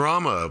 The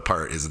trauma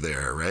part is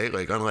there, right?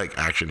 Like, unlike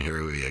action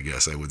hero-y, I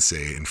guess I would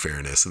say, in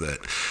fairness,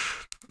 that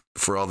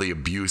for all the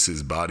abuse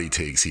his body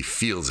takes, he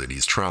feels it.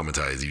 He's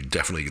traumatized. You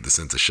definitely get the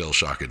sense of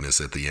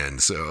shell-shockedness at the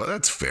end. So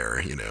that's fair.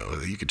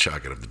 You could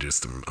chalk it up to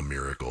just a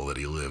miracle that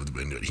he lived,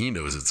 but he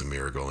knows it's a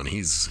miracle, and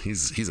he's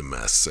a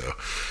mess. So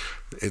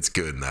it's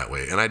good in that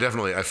way. And I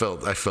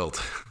felt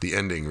the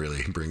ending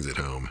really brings it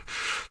home.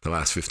 The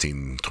last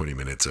 15, 20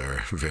 minutes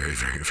are very,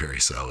 very, very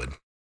solid.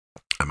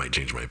 I might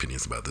change my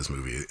opinions about this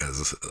movie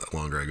as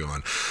longer I go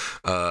on.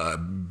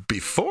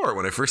 Before,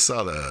 when I first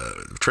saw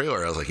the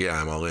trailer, I was like,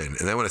 yeah, I'm all in.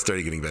 And then when I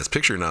started getting Best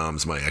Picture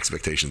noms, my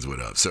expectations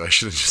went up. So I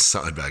should have just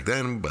saw it back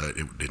then, but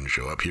it didn't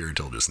show up here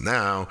until just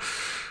now,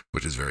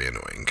 which is very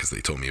annoying because they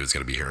told me it was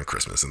going to be here on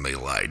Christmas, and they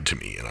lied to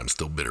me, and I'm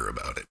still bitter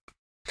about it.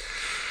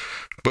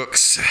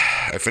 Books.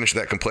 I finished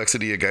that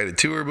Complexity, a Guided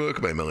Tour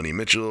book by Melanie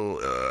Mitchell.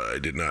 I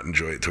did not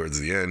enjoy it towards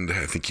the end.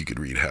 I think you could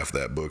read half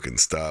that book and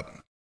stop.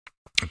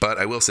 But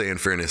I will say, in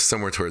fairness,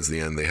 somewhere towards the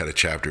end, they had a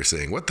chapter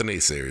saying what the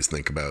naysayers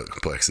think about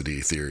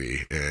complexity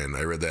theory. And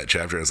I read that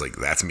chapter, and I was like,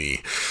 that's me.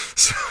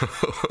 So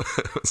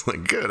I was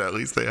like, good. At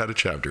least they had a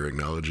chapter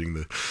acknowledging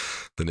the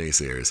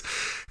naysayers.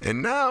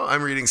 And now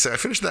I'm reading, so I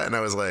finished that, and I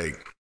was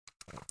like,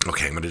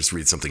 okay, I'm going to just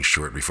read something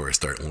short before I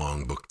start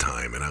long book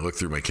time. And I looked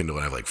through my Kindle,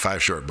 and I have like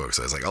 5 short books.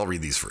 I was like, I'll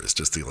read these first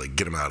just to like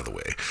get them out of the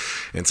way.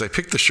 And so I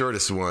picked the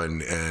shortest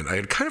one, and I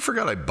had kind of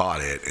forgot I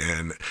bought it.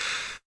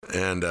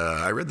 And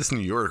I read this New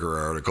Yorker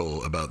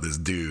article about this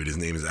dude. His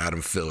name is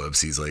Adam Phillips.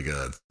 He's like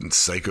a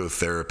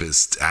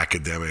psychotherapist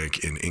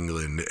academic in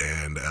England.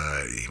 And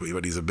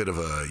but he's a bit of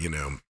a,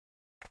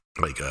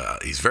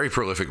 he's very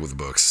prolific with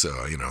books.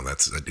 So,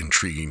 that's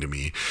intriguing to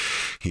me.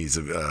 He has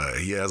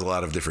a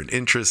lot of different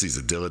interests. He's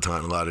a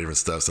dilettante in a lot of different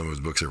stuff. Some of his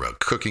books are about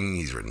cooking.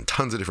 He's written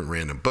tons of different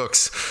random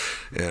books.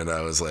 And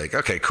I was like,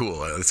 okay, cool.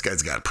 This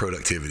guy's got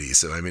productivity.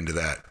 So I'm into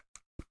that.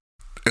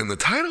 And the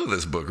title of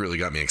this book really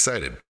got me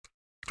excited.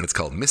 And it's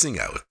called Missing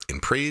Out, in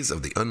Praise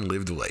of the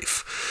Unlived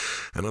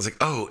Life. And I was like,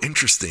 oh,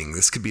 interesting.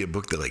 This could be a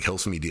book that like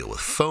helps me deal with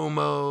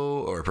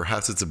FOMO, or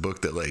perhaps it's a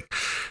book that like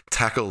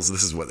tackles,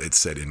 this is what it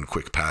said in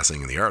quick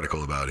passing in the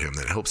article about him,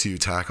 that helps you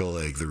tackle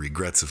like the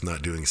regrets of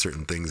not doing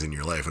certain things in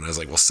your life. And I was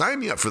like, well, sign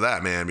me up for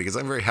that, man, because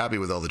I'm very happy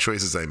with all the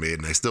choices I made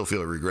and I still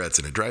feel regrets,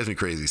 and it drives me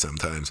crazy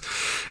sometimes.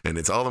 And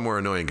it's all the more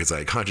annoying because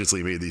I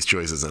consciously made these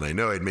choices and I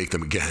know I'd make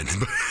them again.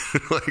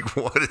 But like,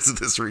 what is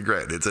this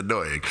regret? It's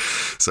annoying.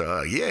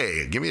 So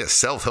yay, give me a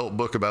self-help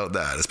book about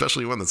that,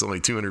 especially one that's only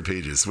 200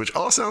 pages, which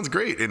all sounds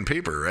great in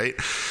paper, right?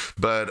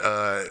 But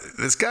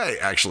this guy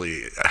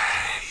actually,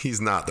 he's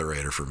not the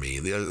writer for me.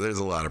 There's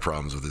a lot of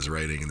problems with his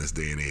writing in this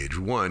day and age.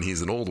 One,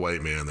 he's an old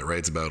white man that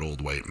writes about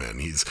old white men.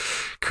 He's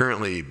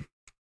currently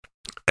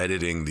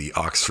editing the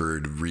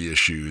Oxford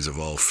reissues of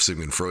all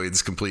Sigmund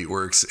Freud's complete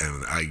works,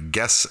 and I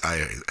guess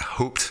I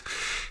hoped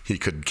he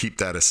could keep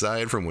that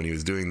aside from when he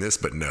was doing this,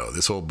 but no,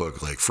 this whole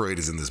book, like, Freud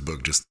is in this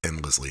book just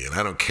endlessly, and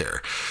I don't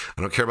care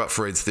about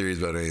Freud's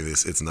theories about any of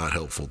this. It's not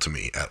helpful to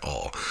me at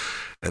all.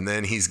 And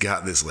then he's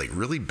got this like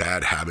really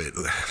bad habit,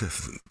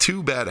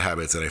 two bad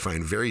habits that I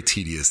find very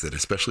tedious, that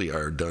especially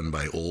are done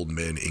by old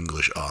men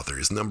English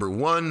authors. Number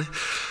one,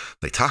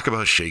 they talk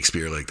about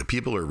Shakespeare like the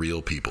people are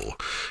real people.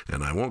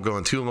 And I won't go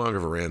on too long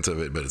of a rant of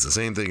it, but it's the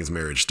same thing as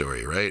Marriage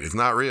Story, right? It's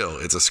not real.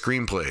 It's a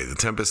screenplay. The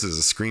Tempest is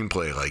a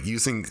screenplay, like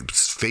using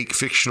fake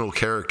fictional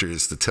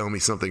characters to tell me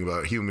something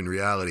about human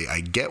reality. I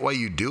get why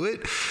you do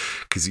it,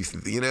 because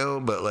you know,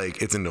 but like,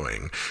 it's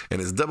annoying.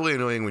 And it's doubly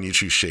annoying when you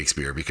choose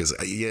Shakespeare, because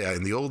yeah,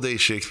 in the old days,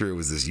 Shakespeare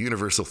was this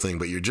universal thing,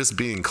 but you're just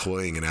being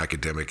cloying and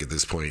academic at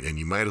this point, and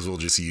you might as well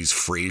just use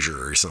Frasier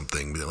or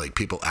something that like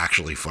people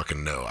actually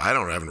fucking know. I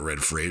haven't read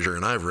Frasier,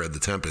 and I've read The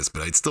Tempest,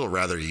 but I'd still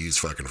rather use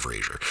fucking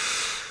Frasier.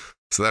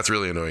 So that's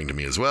really annoying to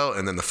me as well.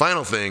 And then the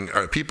final thing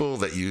are people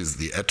that use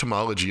the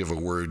etymology of a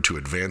word to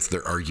advance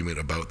their argument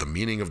about the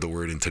meaning of the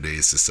word in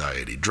today's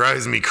society.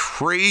 Drives me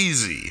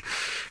crazy.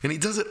 And he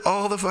does it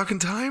all the fucking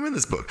time in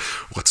this book.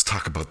 Let's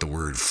talk about the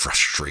word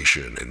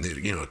frustration. And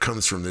it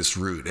comes from this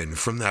root, and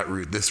from that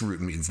root, this root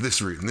means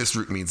this root, and this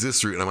root means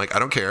this root. And I'm like, I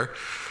don't care.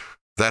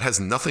 That has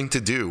nothing to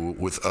do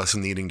with us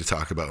needing to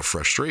talk about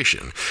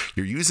frustration.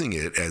 You're using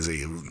it as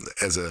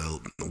a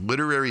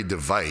literary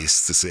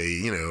device to say,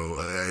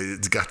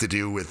 it's got to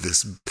do with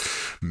this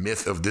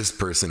myth of this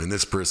person, and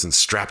this person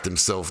strapped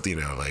himself,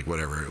 like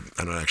whatever.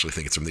 I don't actually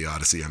think it's from the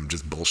Odyssey. I'm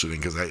just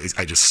bullshitting because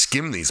I just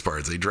skim these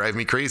parts. They drive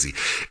me crazy.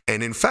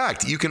 And in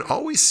fact, you can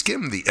always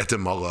skim the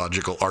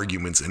etymological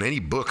arguments in any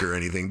book or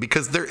anything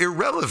because they're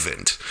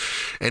irrelevant.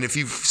 And if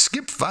you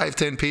skip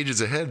 5-10 pages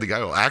ahead, the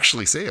guy will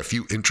actually say a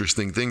few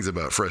interesting things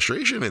about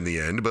frustration in the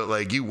end, but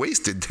like, you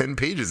wasted 10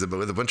 pages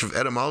with a bunch of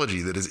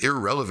etymology that is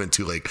irrelevant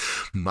to like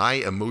my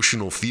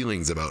emotional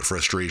feelings about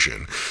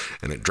frustration,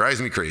 and it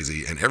drives me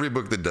crazy. And every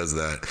book that does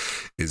that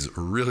is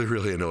really,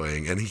 really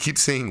annoying. And he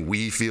keeps saying,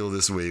 we feel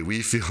this way,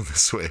 we feel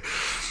this way.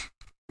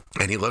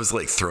 And he loves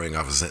like throwing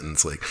off a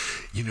sentence like,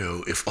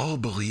 if all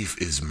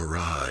belief is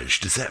mirage,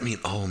 does that mean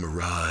all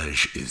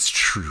mirage is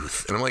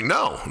truth? And I'm like,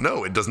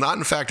 no, it does not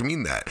in fact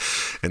mean that.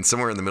 And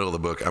somewhere in the middle of the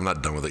book, I'm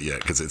not done with it yet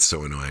because it's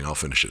so annoying. I'll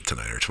finish it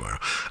tonight or tomorrow.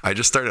 I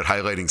just started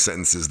highlighting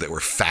sentences that were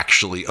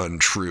factually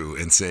untrue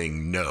and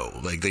saying no.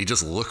 Like, they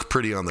just look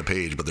pretty on the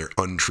page, but they're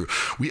untrue.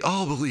 We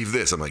all believe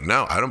this. I'm like,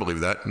 no, I don't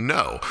believe that.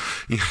 No.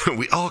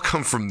 We all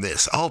come from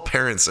this. All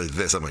parents are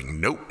this. I'm like,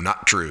 nope,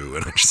 not true.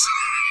 And I just...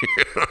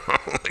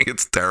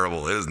 it's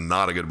terrible. It is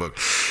not a good book.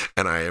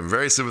 And I am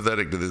very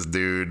sympathetic to this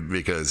dude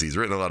because he's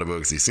written a lot of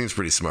books. He seems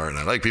pretty smart, and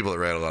I like people that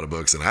write a lot of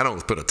books, and I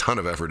don't put a ton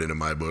of effort into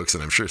my books,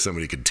 and I'm sure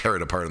somebody could tear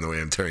it apart in the way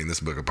I'm tearing this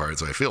book apart.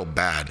 So I feel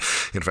bad.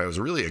 And if I was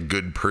really a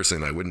good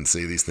person, I wouldn't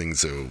say these things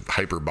so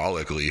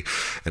hyperbolically.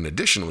 And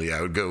additionally,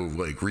 I would go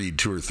like read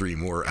 2 or 3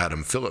 more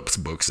Adam Phillips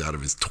books out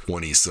of his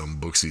 20 some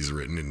books he's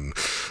written, and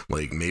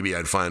like maybe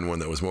I'd find one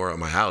that was more up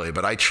my alley.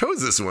 But I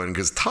chose this one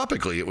because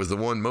topically it was the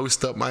one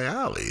most up my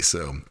alley.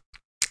 So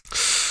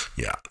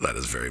yeah, that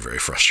is very, very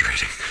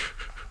frustrating.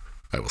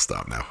 I will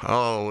stop now.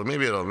 Oh,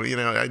 maybe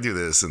I do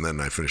this and then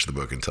I finish the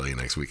book and tell you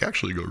next week,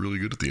 actually got really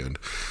good at the end.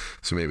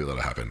 So maybe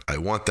that'll happen. I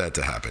want that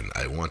to happen.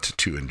 I want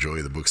to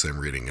enjoy the books I'm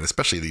reading, and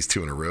especially these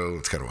 2 in a row.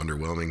 It's kind of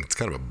underwhelming. It's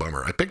kind of a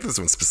bummer. I picked this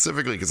one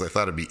specifically because I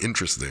thought it'd be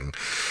interesting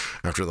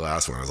after the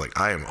last one. I was like,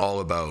 I am all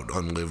about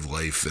unlived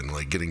life and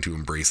like getting to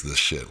embrace this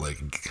shit. Like,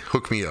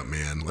 hook me up,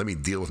 man. Let me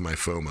deal with my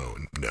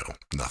FOMO. No,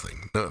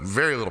 nothing. No,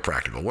 very little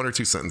practical. 1 or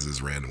 2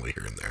 sentences randomly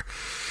here and there.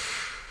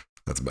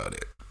 That's about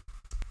it.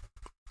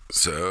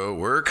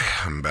 So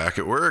I'm back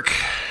at work.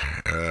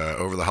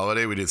 Over the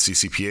holiday, we did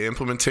CCPA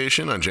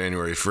implementation on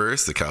January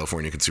 1st, the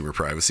California Consumer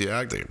Privacy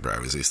Act, the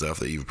privacy stuff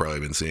that you've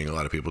probably been seeing a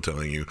lot of people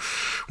telling you,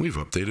 we've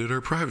updated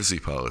our privacy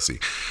policy.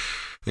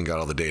 And got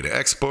all the data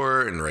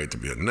export and right to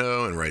be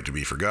know and right to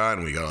be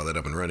forgotten. We got all that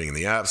up and running in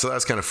the app. So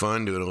that's kind of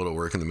fun, doing a little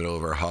work in the middle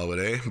of our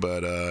holiday.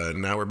 But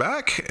now we're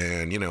back.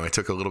 And, I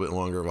took a little bit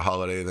longer of a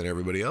holiday than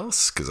everybody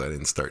else because I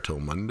didn't start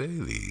till Monday,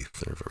 the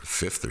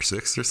 5th or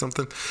 6th or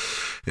something,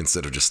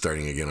 instead of just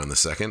starting again on the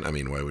 2nd. I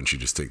mean, why wouldn't you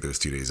just take those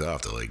 2 days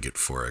off to like get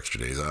 4 extra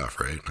days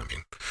off, right? I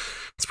mean,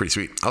 It's pretty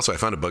sweet. Also, I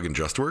found a bug in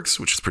JustWorks,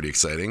 which is pretty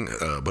exciting.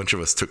 A bunch of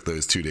us took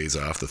those 2 days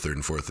off, the 3rd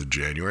and 4th of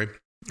January.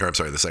 Or I'm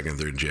sorry, the 2nd and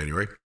 3rd of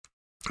January.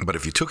 But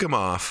if you took them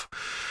off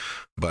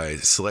by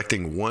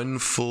selecting one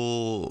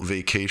full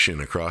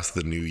vacation across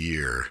the new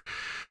year,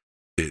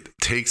 it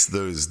takes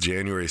those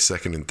January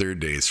 2nd and 3rd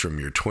days from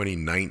your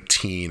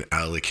 2019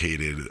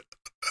 allocated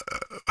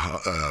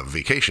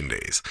vacation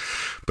days.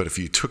 But if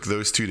you took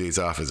those 2 days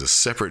off as a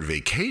separate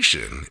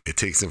vacation, it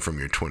takes them from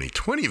your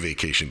 2020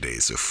 vacation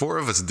days. So 4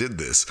 of us did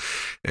this,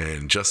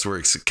 and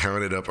JustWorks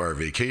counted up our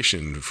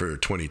vacation for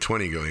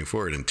 2020 going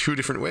forward in 2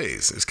 different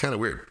ways. It's kind of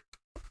weird.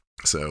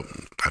 So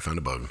I found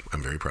a bug.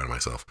 I'm very proud of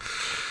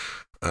myself.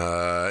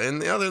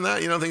 And other than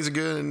that, things are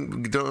good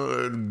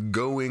and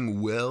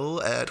going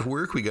well at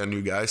work. We got a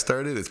new guy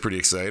started. It's pretty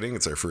exciting.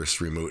 It's our first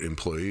remote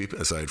employee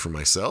aside from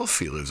myself.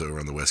 He lives over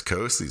on the West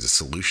Coast. He's a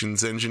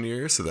solutions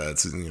engineer. So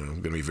that's,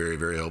 going to be very,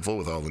 very helpful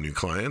with all the new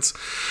clients.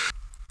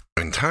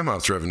 And time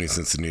ops revenue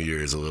since the new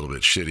year is a little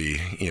bit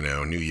shitty.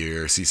 New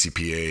year,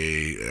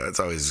 CCPA, it's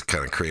always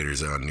kind of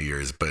craters on New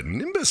Year's, but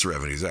Nimbus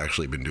revenue's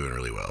actually been doing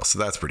really well. So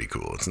that's pretty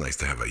cool. It's nice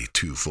to have a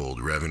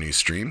twofold revenue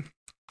stream.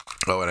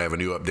 Oh, and I have a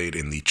new update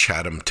in the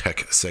Chatham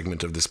tech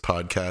segment of this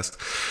podcast.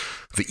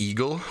 The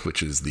Eagle,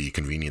 which is the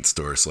convenience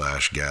store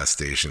 / gas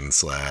station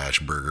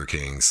 / Burger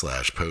King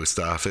 / post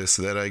office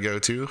that I go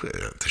to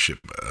ship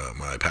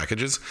my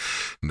packages,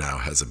 now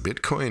has a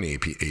Bitcoin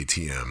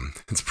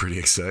ATM. It's pretty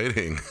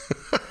exciting.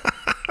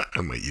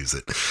 I might use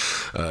it.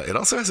 It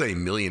also has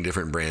 1 million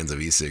different brands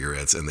of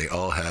e-cigarettes, and they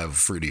all have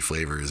fruity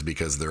flavors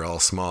because they're all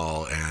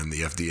small and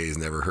the FDA's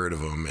never heard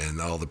of them,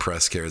 and all the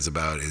press cares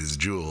about is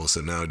Juul.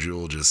 So now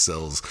Juul just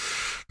sells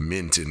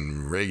mint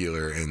and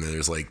regular, and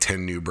there's like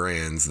 10 new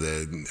brands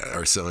that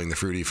are selling the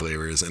fruity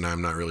flavors, and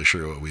I'm not really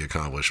sure what we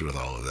accomplished with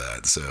all of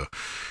that. So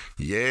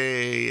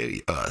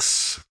yay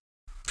us.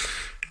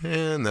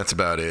 And that's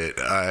about it.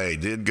 I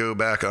did go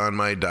back on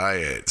my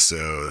diet.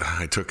 So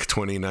I took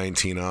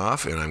 2019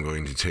 off, and I'm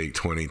going to take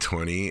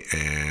 2020,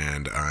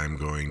 and I'm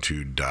going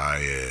to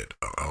diet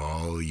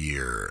all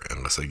year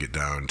unless I get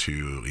down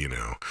to,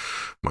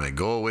 my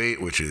goal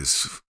weight, which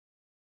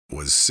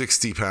was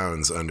 60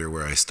 pounds under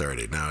where I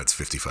started. Now it's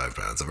 55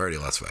 pounds. I've already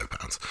lost 5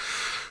 pounds.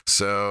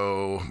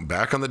 So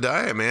back on the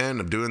diet, man.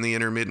 I'm doing the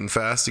intermittent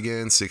fast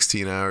again,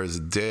 16 hours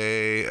a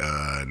day,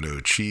 no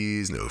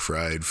cheese, no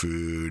fried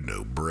food,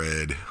 no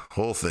bread,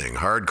 whole thing,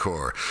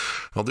 hardcore.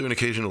 I'll do an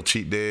occasional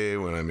cheat day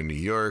when I'm in New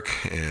York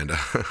and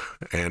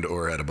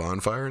or at a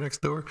bonfire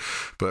next door.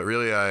 But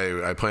really,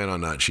 I plan on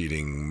not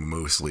cheating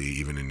mostly,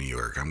 even in New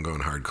York. I'm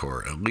going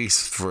hardcore, at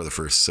least for the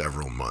first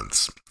several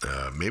months.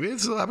 Maybe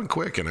it'll happen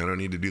quick and I don't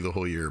need to do the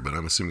whole year, but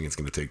I'm assuming it's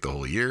going to take the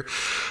whole year.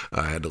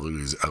 I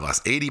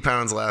lost 80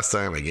 pounds last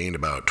time. I gained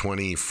about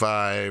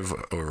 25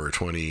 over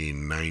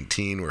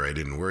 2019 where I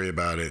didn't worry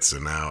about it. So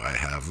now I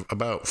have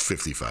about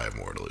 55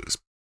 more to lose.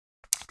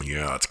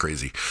 Yeah, it's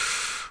crazy.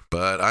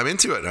 But I'm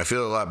into it. I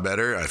feel a lot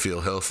better. I feel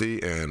healthy,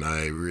 and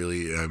I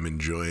really am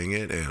enjoying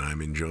it, and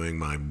I'm enjoying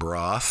my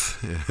broth.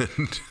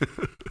 And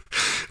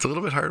it's a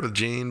little bit hard with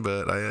Jane,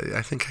 but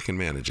I think I can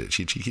manage it.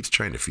 She keeps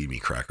trying to feed me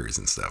crackers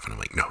and stuff, and I'm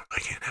like, no, I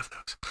can't have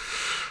those.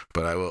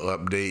 But I will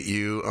update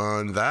you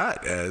on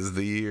that as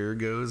the year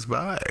goes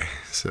by.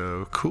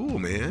 So cool,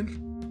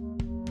 man.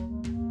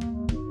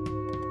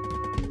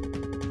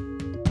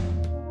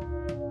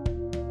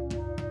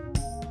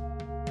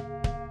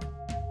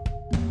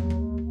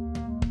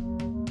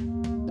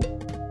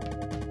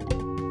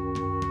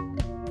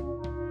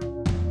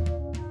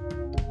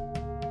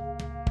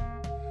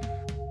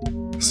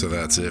 So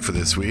that's it for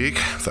this week.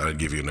 Thought I'd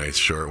give you a nice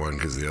short one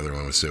because the other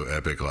one was so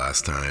epic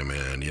last time.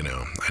 And,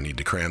 I need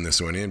to cram this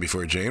one in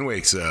before Jane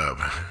wakes up.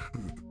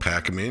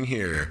 Pack them in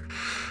here.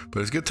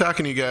 But it's good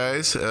talking to you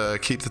guys.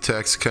 Keep the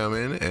texts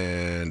coming.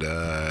 And,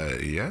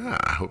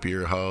 I hope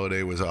your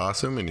holiday was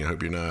awesome. And I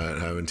hope you're not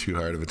having too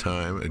hard of a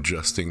time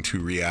adjusting to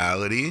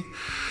reality.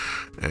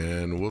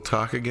 And we'll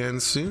talk again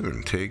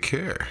soon. Take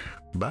care.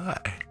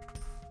 Bye.